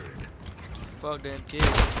secured. Fuck damn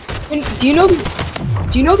kids. Do you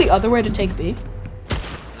know the other way to take B?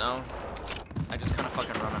 No. I just kind of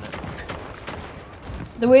fucking run on it.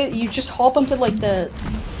 The way you just hop onto like the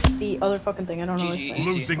other fucking thing. I don't know. What GG. it's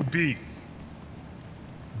Losing B.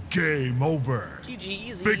 Game over. GG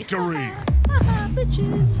easy. Victory.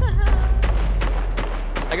 Bitches.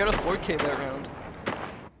 I got a 4K that round.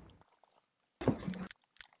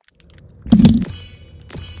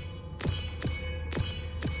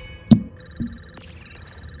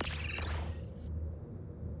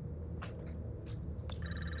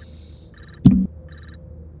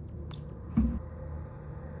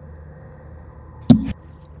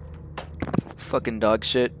 Fucking dog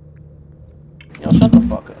shit. Yo, shut the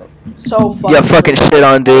fuck up. so fucking. Yeah, fucking shit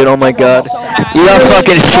on, dude. Oh my god. So You got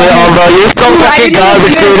fucking shit on, bro. You're so fucking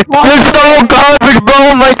garbage, dude. You're so garbage, bro.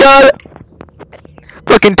 Oh my god.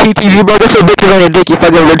 Fucking TTV, bro. That's so bitches on your dick, you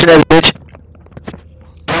fucking virgin ass bitch.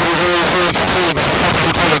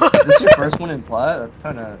 Is this your first one in plat? That's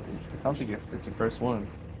kinda... It sounds like it's your first one.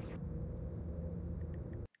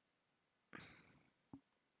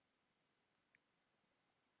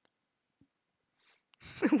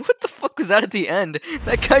 What the fuck was that at the end?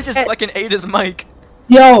 That guy just fucking ate his mic.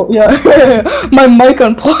 Yo, my mic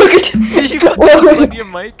unplugged. You fucking unplugged your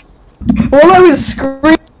mic? While I was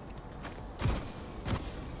screaming.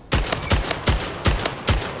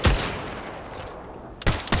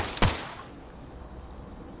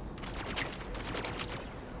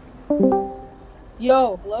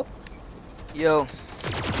 Yo, hello? Yo.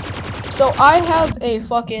 So I have a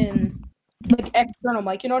fucking like external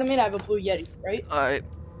mic, you know what I mean? I have a Blue Yeti, right? Alright.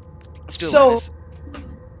 Let's do So- this.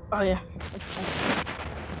 Oh yeah.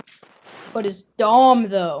 But it's dumb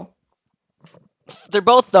though. They're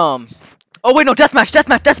both dumb. Oh wait, no, deathmatch,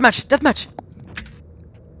 deathmatch, deathmatch, deathmatch.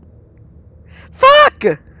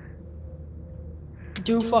 Fuck!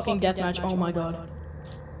 Do fucking deathmatch, oh my god.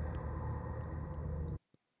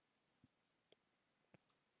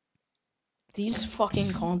 These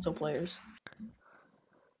fucking console players.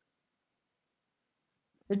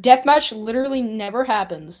 The deathmatch literally never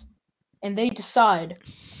happens. And they decide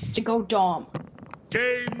to go Dom.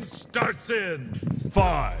 Game starts in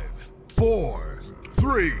 5, 4,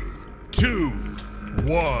 3, 2,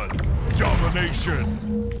 1.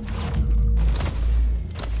 Domination.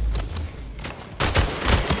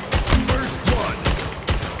 First blood.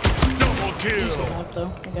 Double Decent kill. map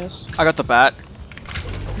though, I guess. I got the bat.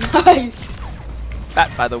 Nice!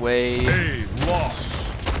 Bat, by the way. A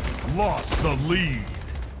lost. Lost the lead.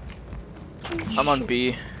 I'm on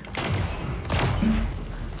B.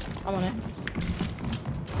 I'm on it.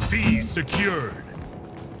 B secured.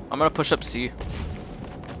 I'm gonna push up C.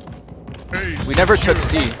 A We never took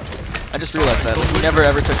secured. C. I just realized that. We never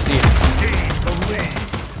ever took C. Gain the lead.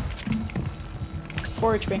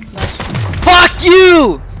 4 HP, nice. Fuck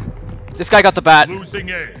you! This guy got the bat. Losing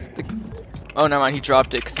A. Oh, never mind. He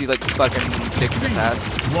dropped it because he like fucking dick in his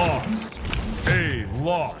ass. Lost. A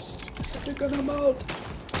lost.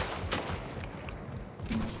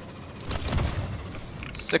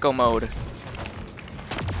 Sicko mode.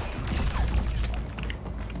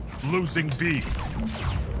 Losing B.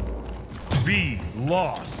 B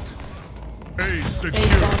lost. A secure.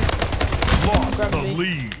 A's gone. Lost Grab the B.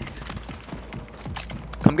 lead.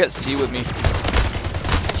 Come get C with me.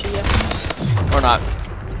 Actually, yeah. Or not.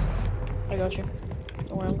 I got you.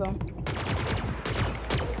 Don't worry, I'm going.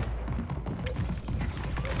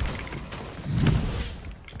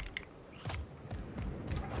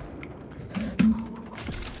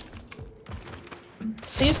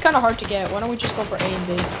 C is kind of hard to get. Why don't we just go for A and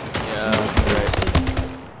B? Yeah, you're right.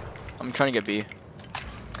 I'm trying to get B.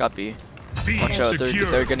 Got B. B Watch out, secure.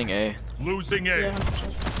 they're getting A. Losing A. Yeah,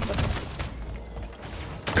 100%.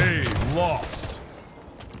 A lost.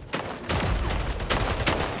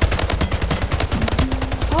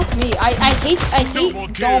 Fuck me. I hate Double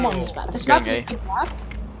Dom on kill. this map. This Getting map is a good map,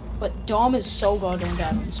 but Dom is so goddamn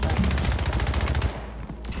bad on this map.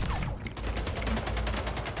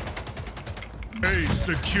 A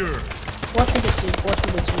secure. Watch me get C. Watch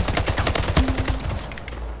me get C.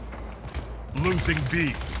 Losing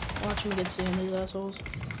B. Watch me get C on these assholes.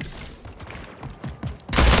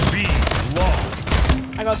 B lost.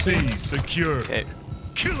 I got C. C secure. Okay.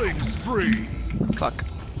 Killing spree. Fuck.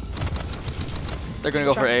 They're gonna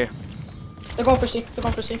go for A. They're going for C. They're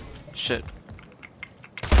going for C. Shit.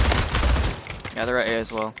 Yeah, they're at A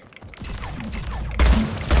as well.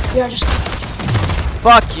 Yeah, just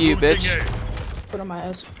Fuck you, Losing put bitch. on my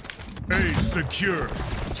ass. A secure.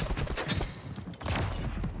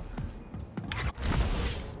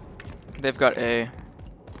 They've got A.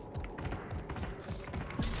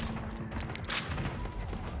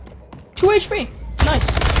 2 HP. Nice.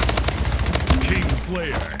 King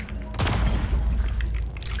Slayer.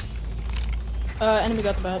 Enemy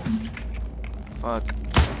got the bat. Fuck.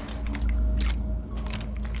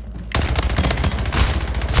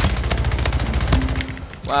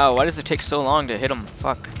 Wow, why does it take so long to hit him?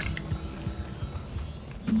 Fuck.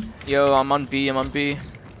 Yo, I'm on B, I'm on B.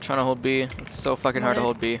 Trying to hold B. It's so fucking hard to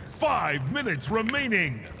hold B. 5 minutes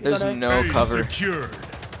remaining. There's no A cover. secured.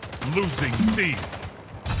 Losing C.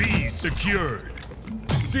 B secured.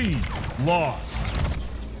 C lost.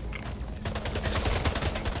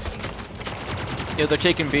 Yo, they're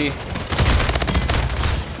taking B.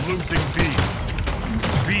 Losing B.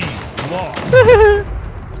 B lost.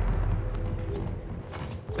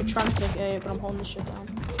 They're trying to take A, but I'm holding this shit down.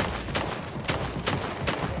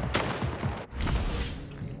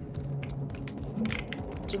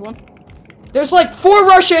 See one? There's like 4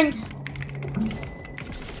 rushing!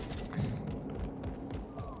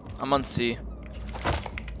 I'm on C.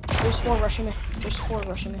 There's 4 rushing me. There's 4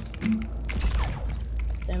 rushing me.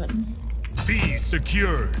 Damn it. B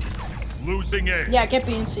secured. Losing A. Yeah, get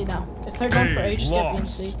B and C now. If they're going for A, just get B and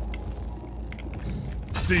C.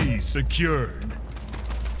 C secured.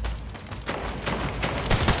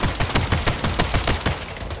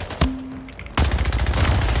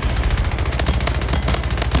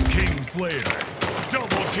 King Slayer.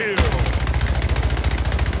 Double kill.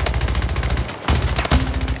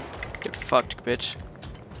 Get fucked, bitch.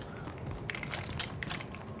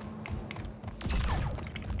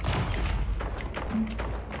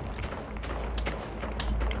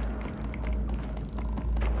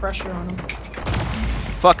 Pressure on him.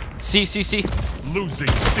 Fuck. C, C, C. Losing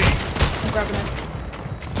C. I'm grabbing it.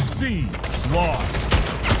 C lost.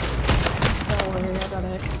 Oh, wait, I got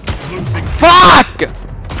it. Losing Fuck!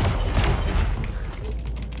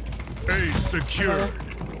 A secured.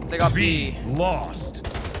 They got B B. lost.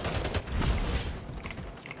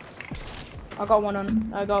 I got one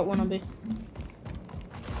on B.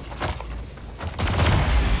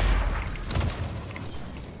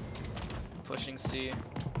 Pushing C.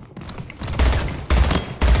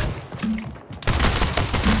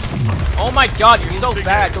 Oh my god, you're so Losing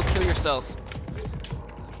bad. A. Go kill yourself.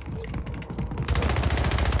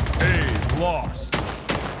 A lost.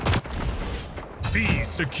 B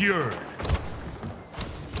secured.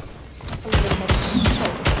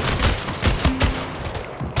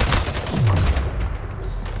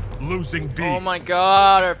 Losing B. Oh my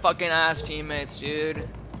god, our fucking ass teammates, dude.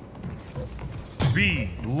 B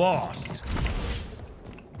lost.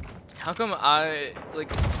 How come I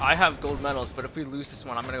have gold medals, but if we lose this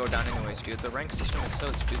one, I'm gonna go down anyways, dude. The rank system is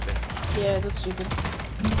so stupid. Yeah, that's stupid.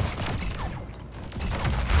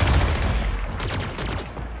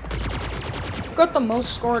 Got the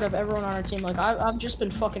most scored of everyone on our team. Like, I've just been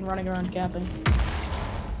fucking running around camping.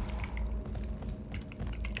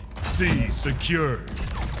 C secured.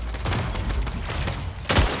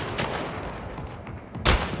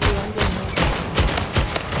 Yeah, I'm getting it.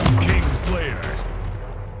 King Slayer.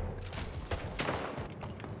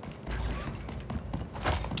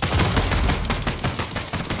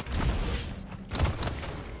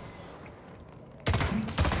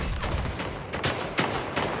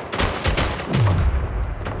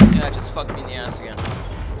 Yeah, just fuck me in the ass again.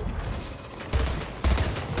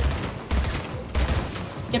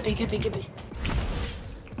 Get B, get B, get B.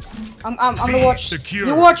 I'm gonna watch. secure.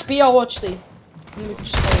 You watch B, I'll watch C. Let me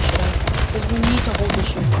just play shit out. Because we need to hold this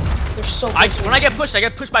shit. They're so close to When I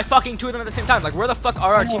get pushed by fucking 2 of them at the same time. Like, where the fuck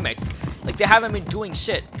are our I know. teammates? Like, they haven't been doing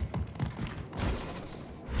shit.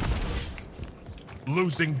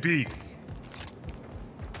 Losing B.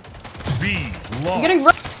 B lost. I'm getting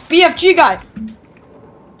BFG guy.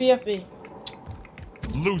 BFB.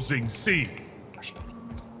 Losing C.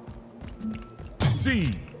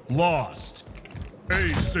 C lost. A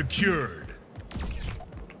secured.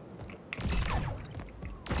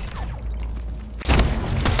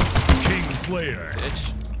 King Slayer.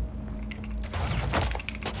 Bitch.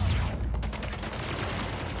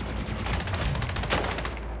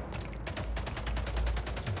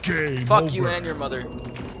 Game Fuck over. you and your mother.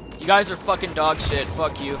 You guys are fucking dog shit.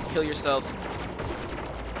 Fuck you. Kill yourself.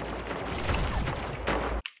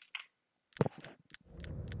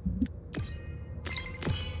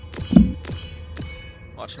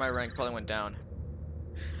 Watch, my rank probably went down.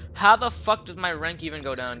 How the fuck does my rank even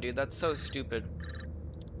go down, dude? That's so stupid.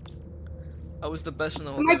 I was the best in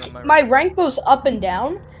the whole game. My rank goes up and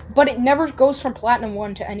down, but it never goes from Platinum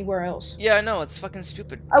 1 to anywhere else. Yeah, I know. It's fucking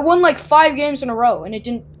stupid. I won like 5 games in a row, and it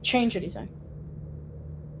didn't change anything.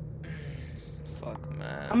 Fuck,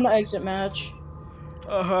 man. I'm gonna exit match.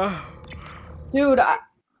 Uh-huh. Dude,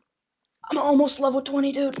 I'm almost level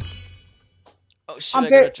 20, dude. Oh shit, I'm I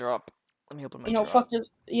very- gotta drop. Let me open my You know, drop. fuck this.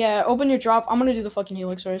 Yeah, open your drop. I'm gonna do the fucking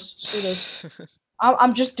helix race. Screw this.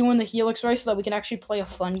 I'm just doing the helix race so that we can actually play a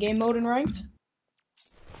fun game mode in ranked.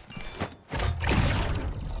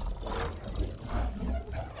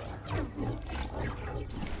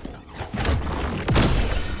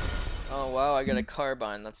 Oh wow, I got a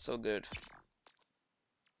carbine. That's so good.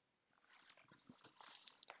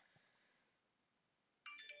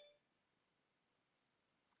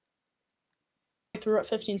 I threw it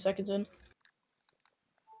 15 seconds in.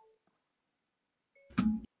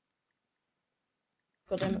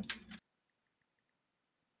 God damn it.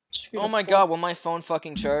 Screwed Oh up my the god, will my phone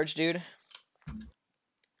fucking charge, dude?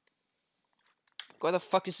 Why the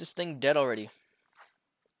fuck is this thing dead already?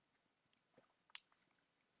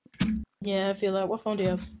 Yeah, I feel that. What phone do you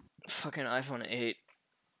have? Fucking iPhone 8.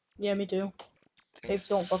 Yeah, me too. Thing's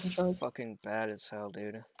Don't fucking charge. fucking bad as hell,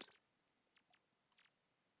 dude.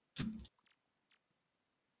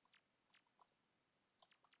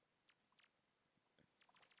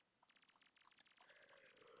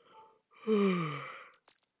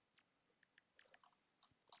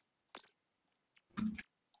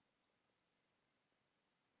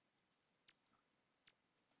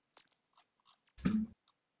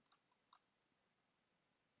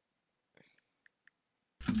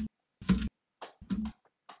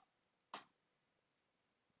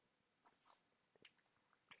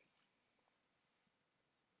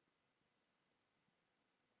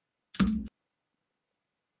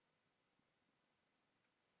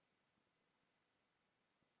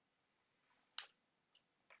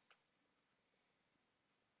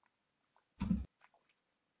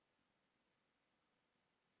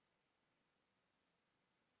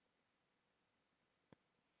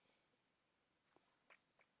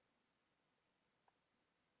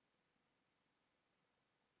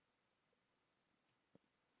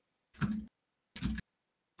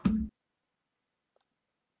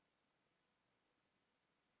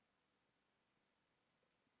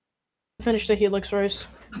 Finish the helix race.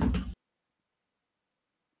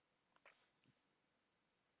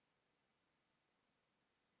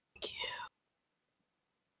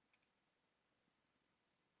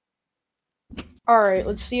 Alright,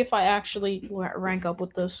 let's see if I actually rank up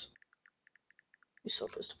with this. I'd be so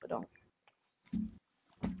pissed if I don't.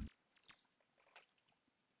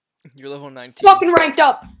 You're level 19. Fucking ranked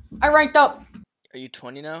up! I ranked up! Are you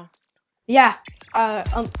 20 now? Yeah.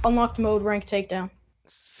 Unlocked mode rank takedown.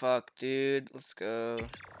 Fuck, dude. Let's go.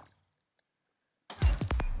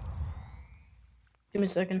 Give me a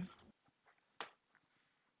second.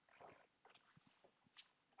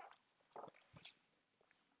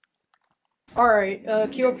 Alright,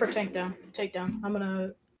 queue up for takedown. I'm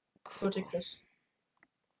gonna go take this.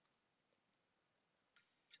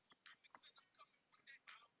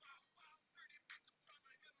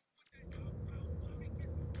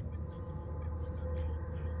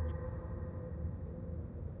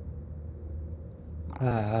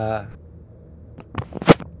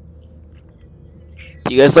 Do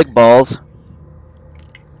you guys like balls?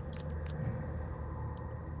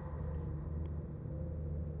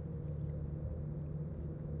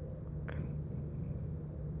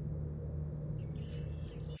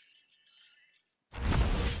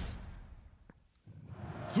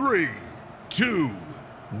 Three, two,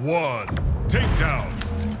 one. Takedown.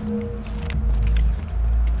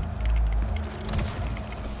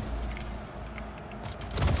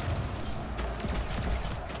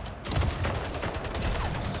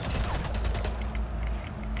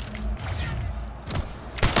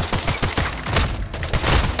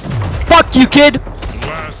 Fuck you, kid!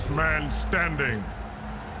 Last man standing.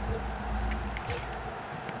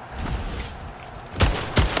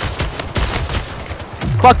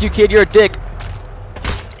 Fuck you, kid, you're a dick.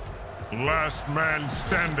 Last man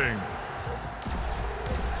standing.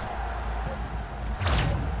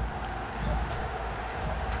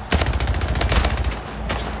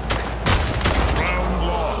 Round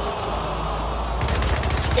lost.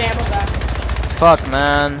 Damn, I'm back. Fuck,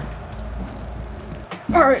 man.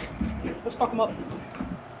 Alright, let's fuck him up.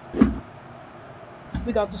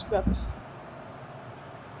 We got this, we got this.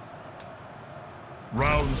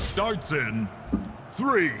 Round starts in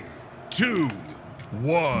 3, 2,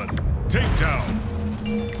 1.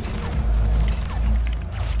 Takedown.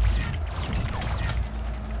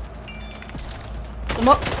 Them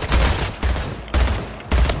up.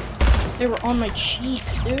 They were on my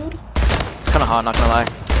cheeks, dude. It's kinda hot, not gonna lie.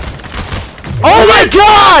 Oh my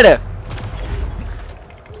god!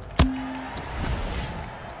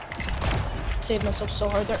 Saved myself so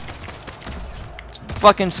hard there.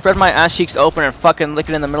 Fucking spread my ass cheeks open and fucking lick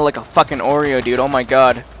it in the middle like a fucking Oreo, dude. Oh my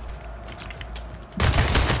god.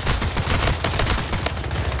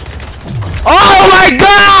 Oh my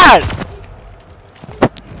god!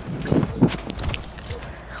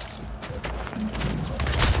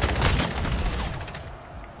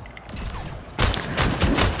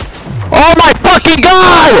 Oh my fucking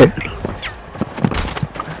god!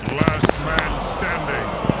 Last man standing.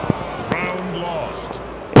 Round lost.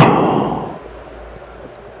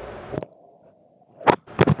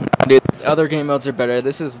 Dude, other game modes are better.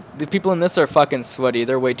 The people in this are fucking sweaty.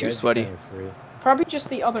 They're way too sweaty. Probably just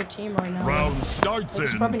the other team right now. Round starts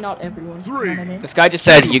It's in probably not everyone. You know 3. what I mean? This guy just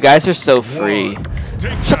said, "You guys are so free."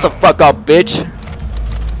 1. Shut the fuck up, bitch.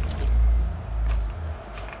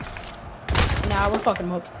 Nah, we're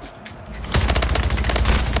fucking up.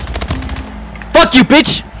 Fuck you,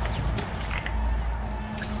 bitch.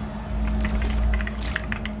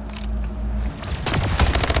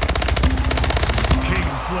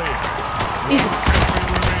 Easy.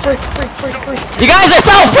 Free. You guys are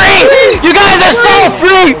so free. You guys are so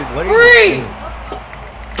free. Free!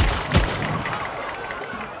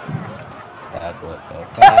 That's what the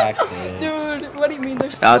fact is. Dude, what do you mean they're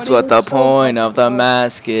That's sweaty? what They're the so point of the dog.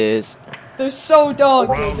 mask is. They're so dog,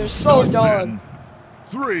 dude. They're so starts dog. in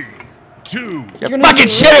 3, 2, You're gonna fucking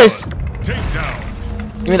do shitters.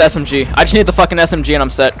 takedown. Give me the SMG. I just need the fucking SMG and I'm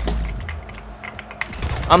set.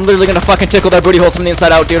 I'm literally gonna fucking tickle their booty holes from the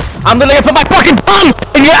inside out, dude. I'm literally gonna put my fucking thumb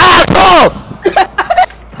in your asshole!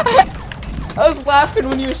 I was laughing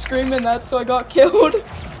when you were screaming that, so I got killed.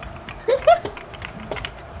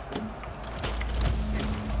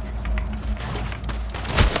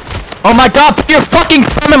 Oh my god, put your fucking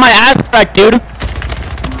thumb in my ass crack, dude.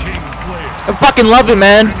 Kingslayer. I fucking love it,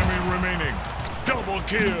 man. Enemy remaining. Double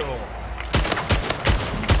kill.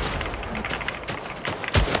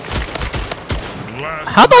 Last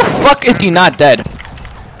How the fuck is he not dead?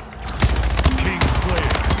 Kingslayer.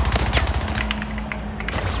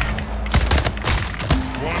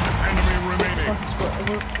 1 enemy remaining.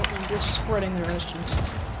 We're spreading their ass cheeks.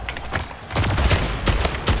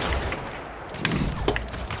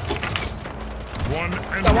 One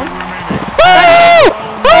enemy That one? remaining.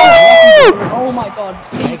 Oh my god,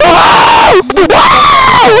 please.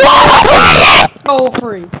 Go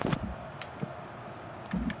free.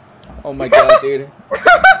 Oh my god, dude.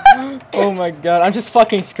 Oh my god, I'm just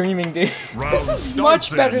fucking screaming, dude. Round This is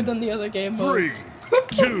starts much better in than the other game 3, modes.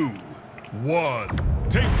 2, 1.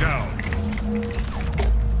 Takedown.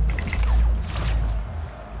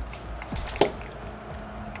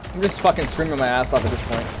 I'm just fucking screaming my ass off at this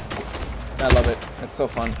point. I love it. It's so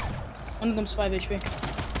fun. One of them's 5 HP.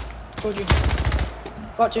 Told you.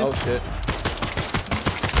 Got you. Oh shit.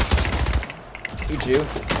 Eat you.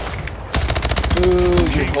 Ooh,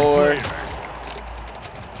 you whore. Kingslayer.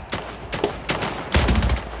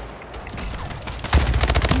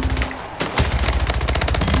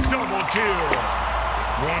 Double kill.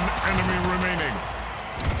 1 enemy remaining.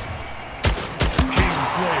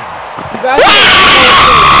 Kingslayer. You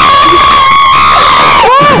guys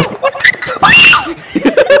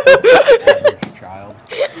Average child.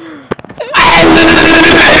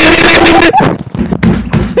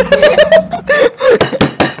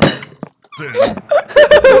 Then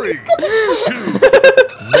 3, 2,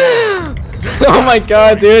 Oh my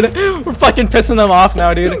god, dude. We're fucking pissing them off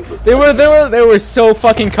now, dude. They were so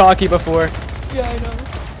fucking cocky before. Yeah, I know.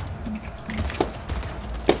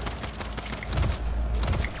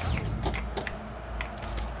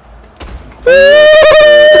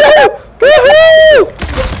 Woohoo!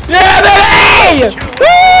 Yeah, baby!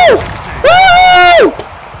 Woo! Woo!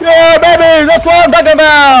 Yeah, baby! That's what I'm talking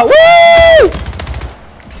about! Woo!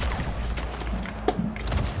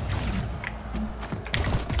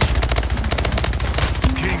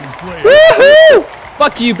 Kingslayer. Woohoo!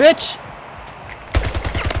 Fuck you, bitch!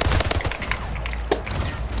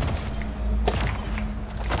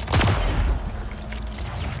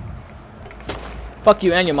 Fuck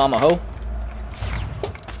you and your mama, ho.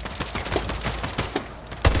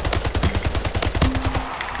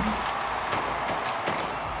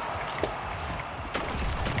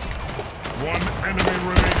 One enemy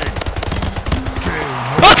remaining.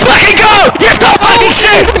 Let's fucking go! You're so fucking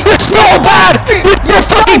shit! You're so bad! You're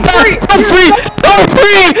fucking bad! So free! So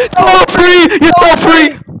free! So free! You're so free!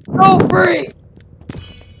 Go free!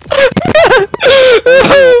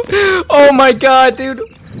 Oh my god, dude.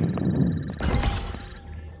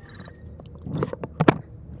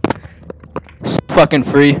 So fucking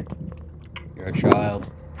free. You're a child.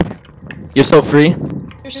 You're so free.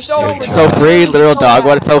 You're so free. So free, literal dog.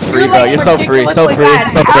 What? It's so free, bro. You're so free. So free.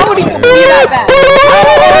 So How do you free. be that bad? How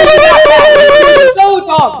are you that bad? You're so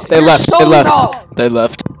dog. They You're left. so They left. dog. They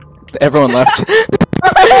left. Everyone left.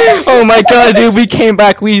 Oh my god, dude. We came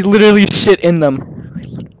back. We literally shit in them.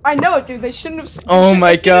 I know, dude. They shouldn't have. Oh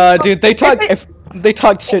my god, dude. They talk. If they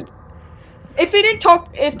talked shit. If they didn't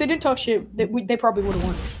talk shit, they probably would have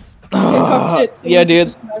won. They talked shit. So Yeah,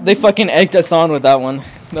 dude. They fucking egged us on with that one.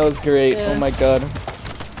 That was great. Yeah. Oh my god.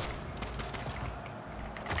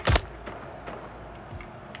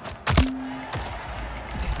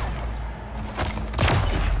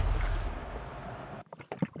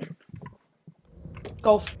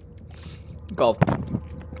 Golf. Golf.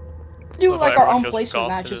 Do What like about our everyone own goes placement golf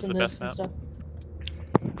 'cause matches it's and the this best and map?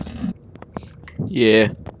 stuff. Yeah.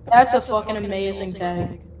 That's a fucking amazing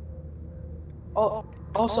tag. Oh,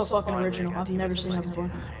 also fucking original. I've never seen that before.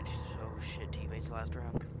 I had so shit teammates last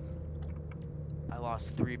round. I lost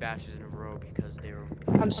 3 batches in a row because they were.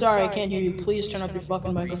 I'm sorry, I can't hear you. Please turn up your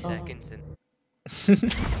fucking 3 microphone. seconds and.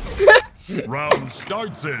 Round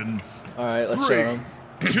starts in Alright, let's show 3, him.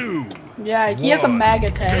 2. Yeah, he has a 1.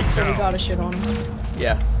 MAGA tag, so we Take gotta shit on him.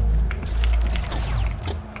 Yeah.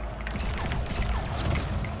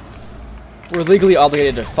 We're legally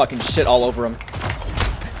obligated to fucking shit all over him.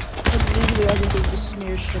 Legally, I think they just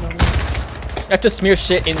smear shit on him. You have to smear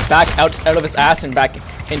shit in back out of his ass and back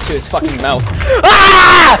into his fucking mouth.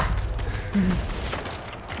 Ah!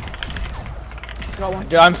 Got one.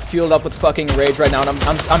 Dude, I'm fueled up with fucking rage right now, and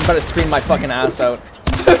I'm about to scream my fucking ass out.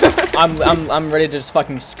 I'm ready to just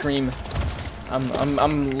fucking scream.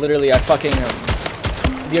 I'm literally at fucking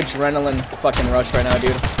the adrenaline fucking rush right now,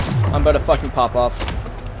 dude. I'm about to fucking pop off.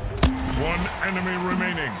 1 enemy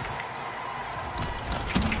remaining.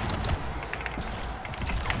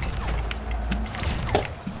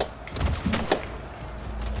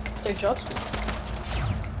 Take shots.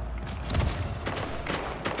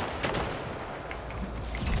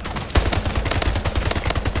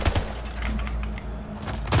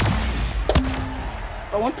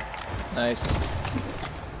 Got one. Nice.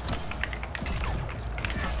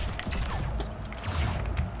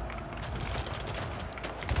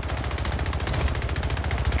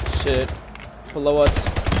 Shit. Below us.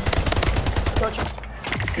 Gotcha.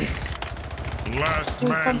 Last Dude,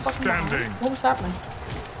 man come fucking behind. standing. What was happening?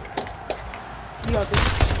 You got this.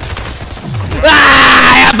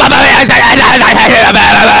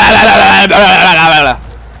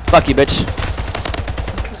 Fuck you, bitch.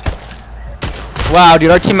 Wow,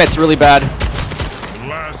 dude, our teammate's really bad.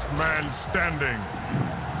 Last man standing.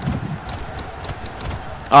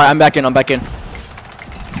 Alright, I'm back in,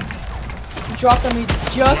 He dropped on me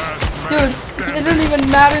just. Last Dude, man it standing. didn't even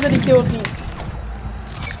matter that he killed me.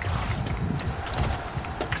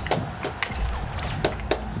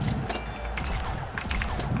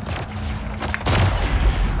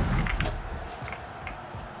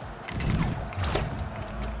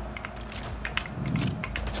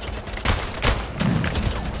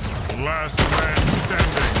 Last man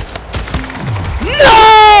standing.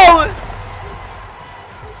 No!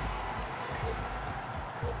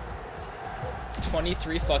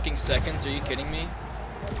 23 fucking seconds, are you kidding me?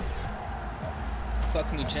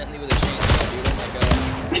 Fuck me gently with a chainsaw, dude, oh my god.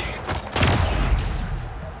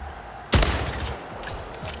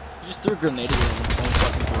 You just threw a grenade at him and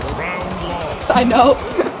fucking portal. Round lost. I know.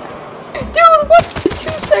 Dude, what? 2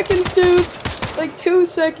 seconds, dude. Like 2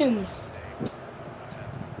 seconds.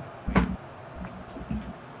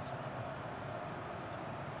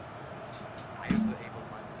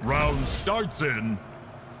 Round starts in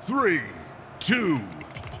 3, 2,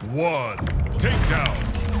 1. Takedown.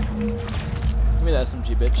 Give me that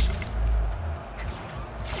SMG, bitch.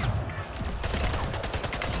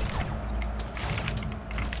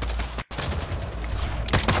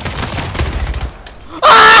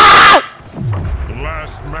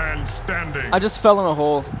 Last man standing. I just fell in a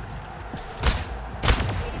hole.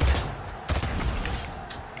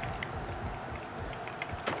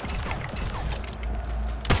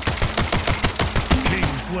 Team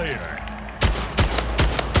Slayer.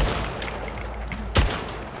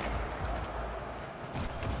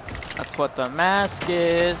 That's what the mask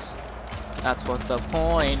is. That's what the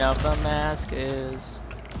point of the mask is.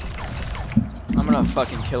 I'm gonna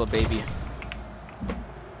fucking kill a baby.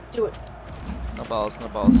 Do it. No balls, no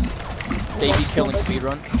balls. Baby killing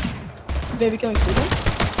speedrun. Baby killing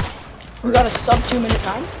speedrun. We got a sub 2-minute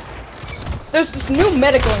time. There's this new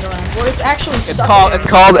meta going around where it's actually. It's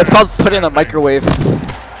called put in a microwave.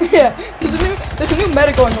 Yeah, there's a new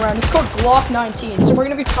meta going around. It's called Glock 19. So we're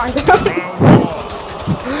gonna be trying to. Round lost.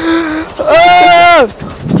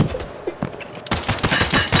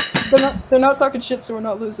 They're not talking shit, so we're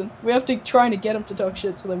not losing. We have to try to get them to talk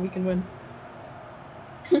shit so that we can win.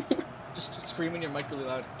 Just scream in your mic really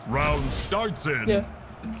loud. Round starts in Yeah.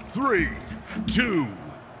 3, 2,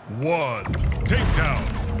 1. Takedown.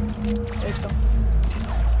 Thanks, Tom.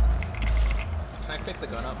 Can I pick the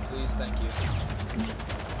gun up, please? Thank you.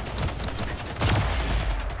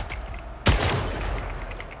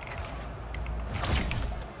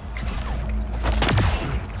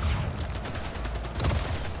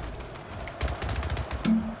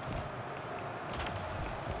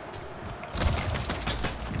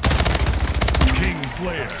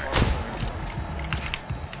 Slayer.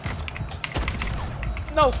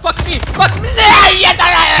 No, fuck me! Fuck me!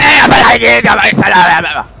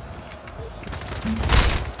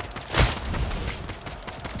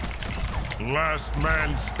 Last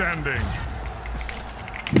man standing.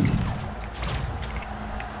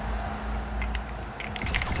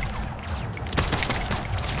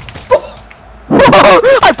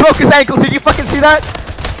 I broke his ankles, did you fucking see that?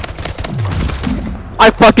 I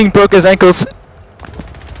fucking broke his ankles.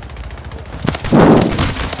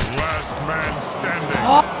 Last man standing.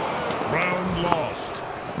 Round lost.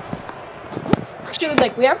 Actually,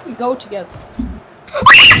 like, we have to go together.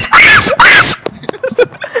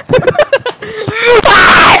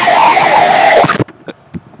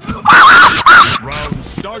 Round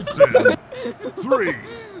starts in 3,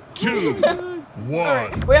 2, 1.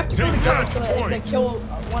 Alright, we have to go Take together down so that if they point. kill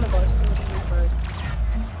one of us, then we can move forward.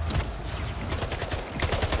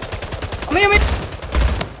 I'm here.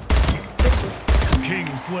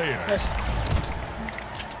 King Slayer. Yes.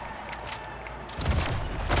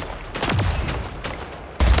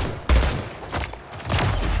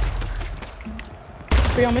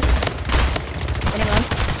 Free on me. Running around.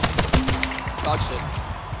 Dog shit.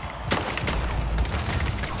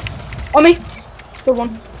 On me! Good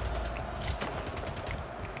one.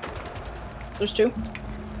 There's two.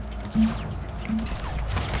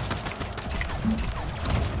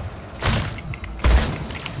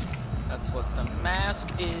 That's what the mask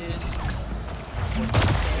is. That's what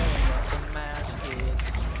the mask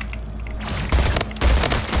is.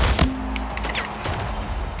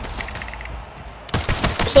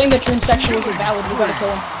 Saying that dream section was invalid, we gotta kill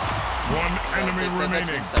him. One enemy They said that remaining.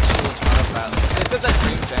 dream sexual is not a valid. They said that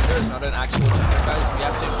dream gender is not an actual gender, guys. We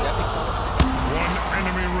have to kill it. One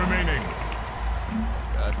enemy remaining.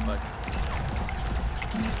 God, fuck.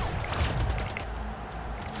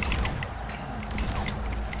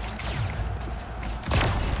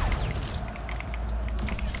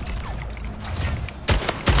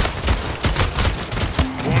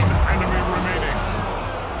 One enemy remaining.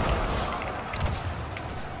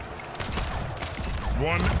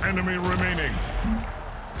 One enemy remaining.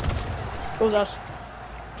 It was us.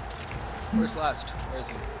 Where's last? Where is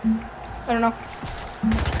he? I don't know.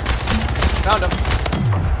 Found him.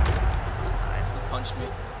 Nice, he punched me.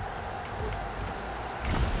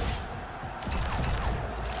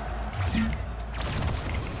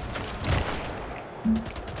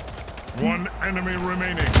 One enemy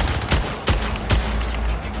remaining.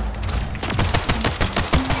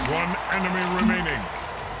 One enemy remaining.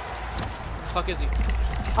 Where the fuck is he?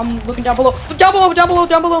 I'm looking down below. Down below, down below,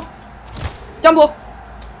 down below. Down below.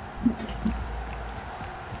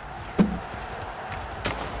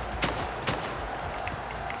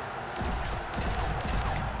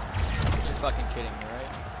 You're fucking kidding me,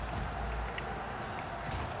 right?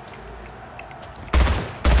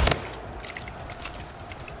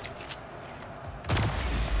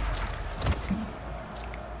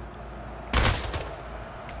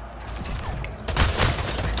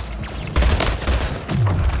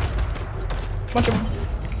 Bunch of them.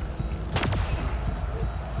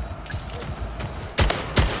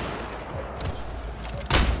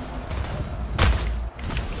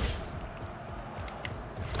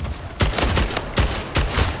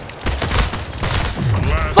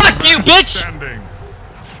 Last Fuck you, man bitch! Standing.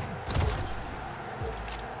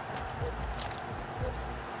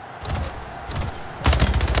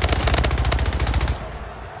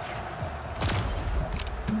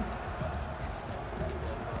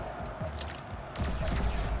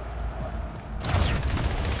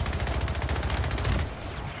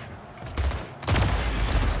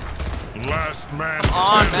 Last man Come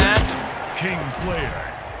on, standing. man. King Slayer.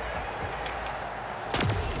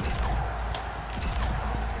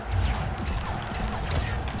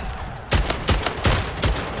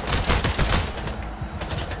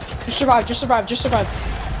 Just survive, just survive, just survive.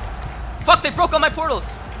 Fuck, they broke all my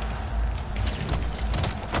portals!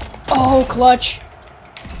 Oh, clutch.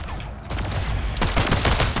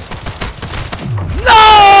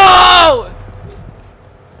 No!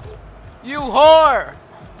 You whore!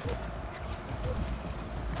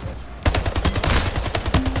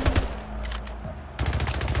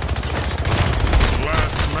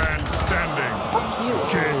 Last man standing.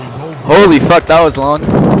 Game over. Holy fuck, that was long.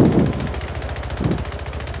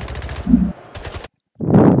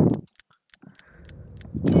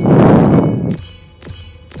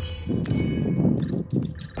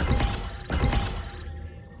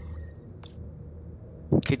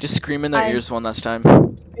 Okay, just scream in their I- ears one last time.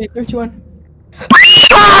 Okay, 3, 2, 1.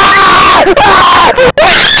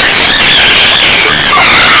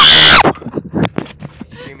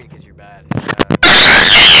 Screaming because you're bad.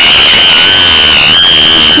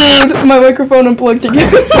 Dude, my microphone unplugged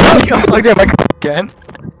again. Unplugged your microphone again?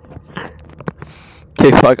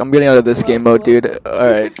 Okay, fuck, I'm getting out of this game mode, dude.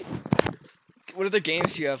 Alright. What other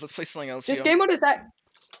games do you have? Let's play something else. This game mode is that.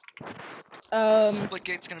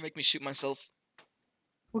 Splitgate's gonna make me shoot myself.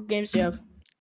 What games do you have?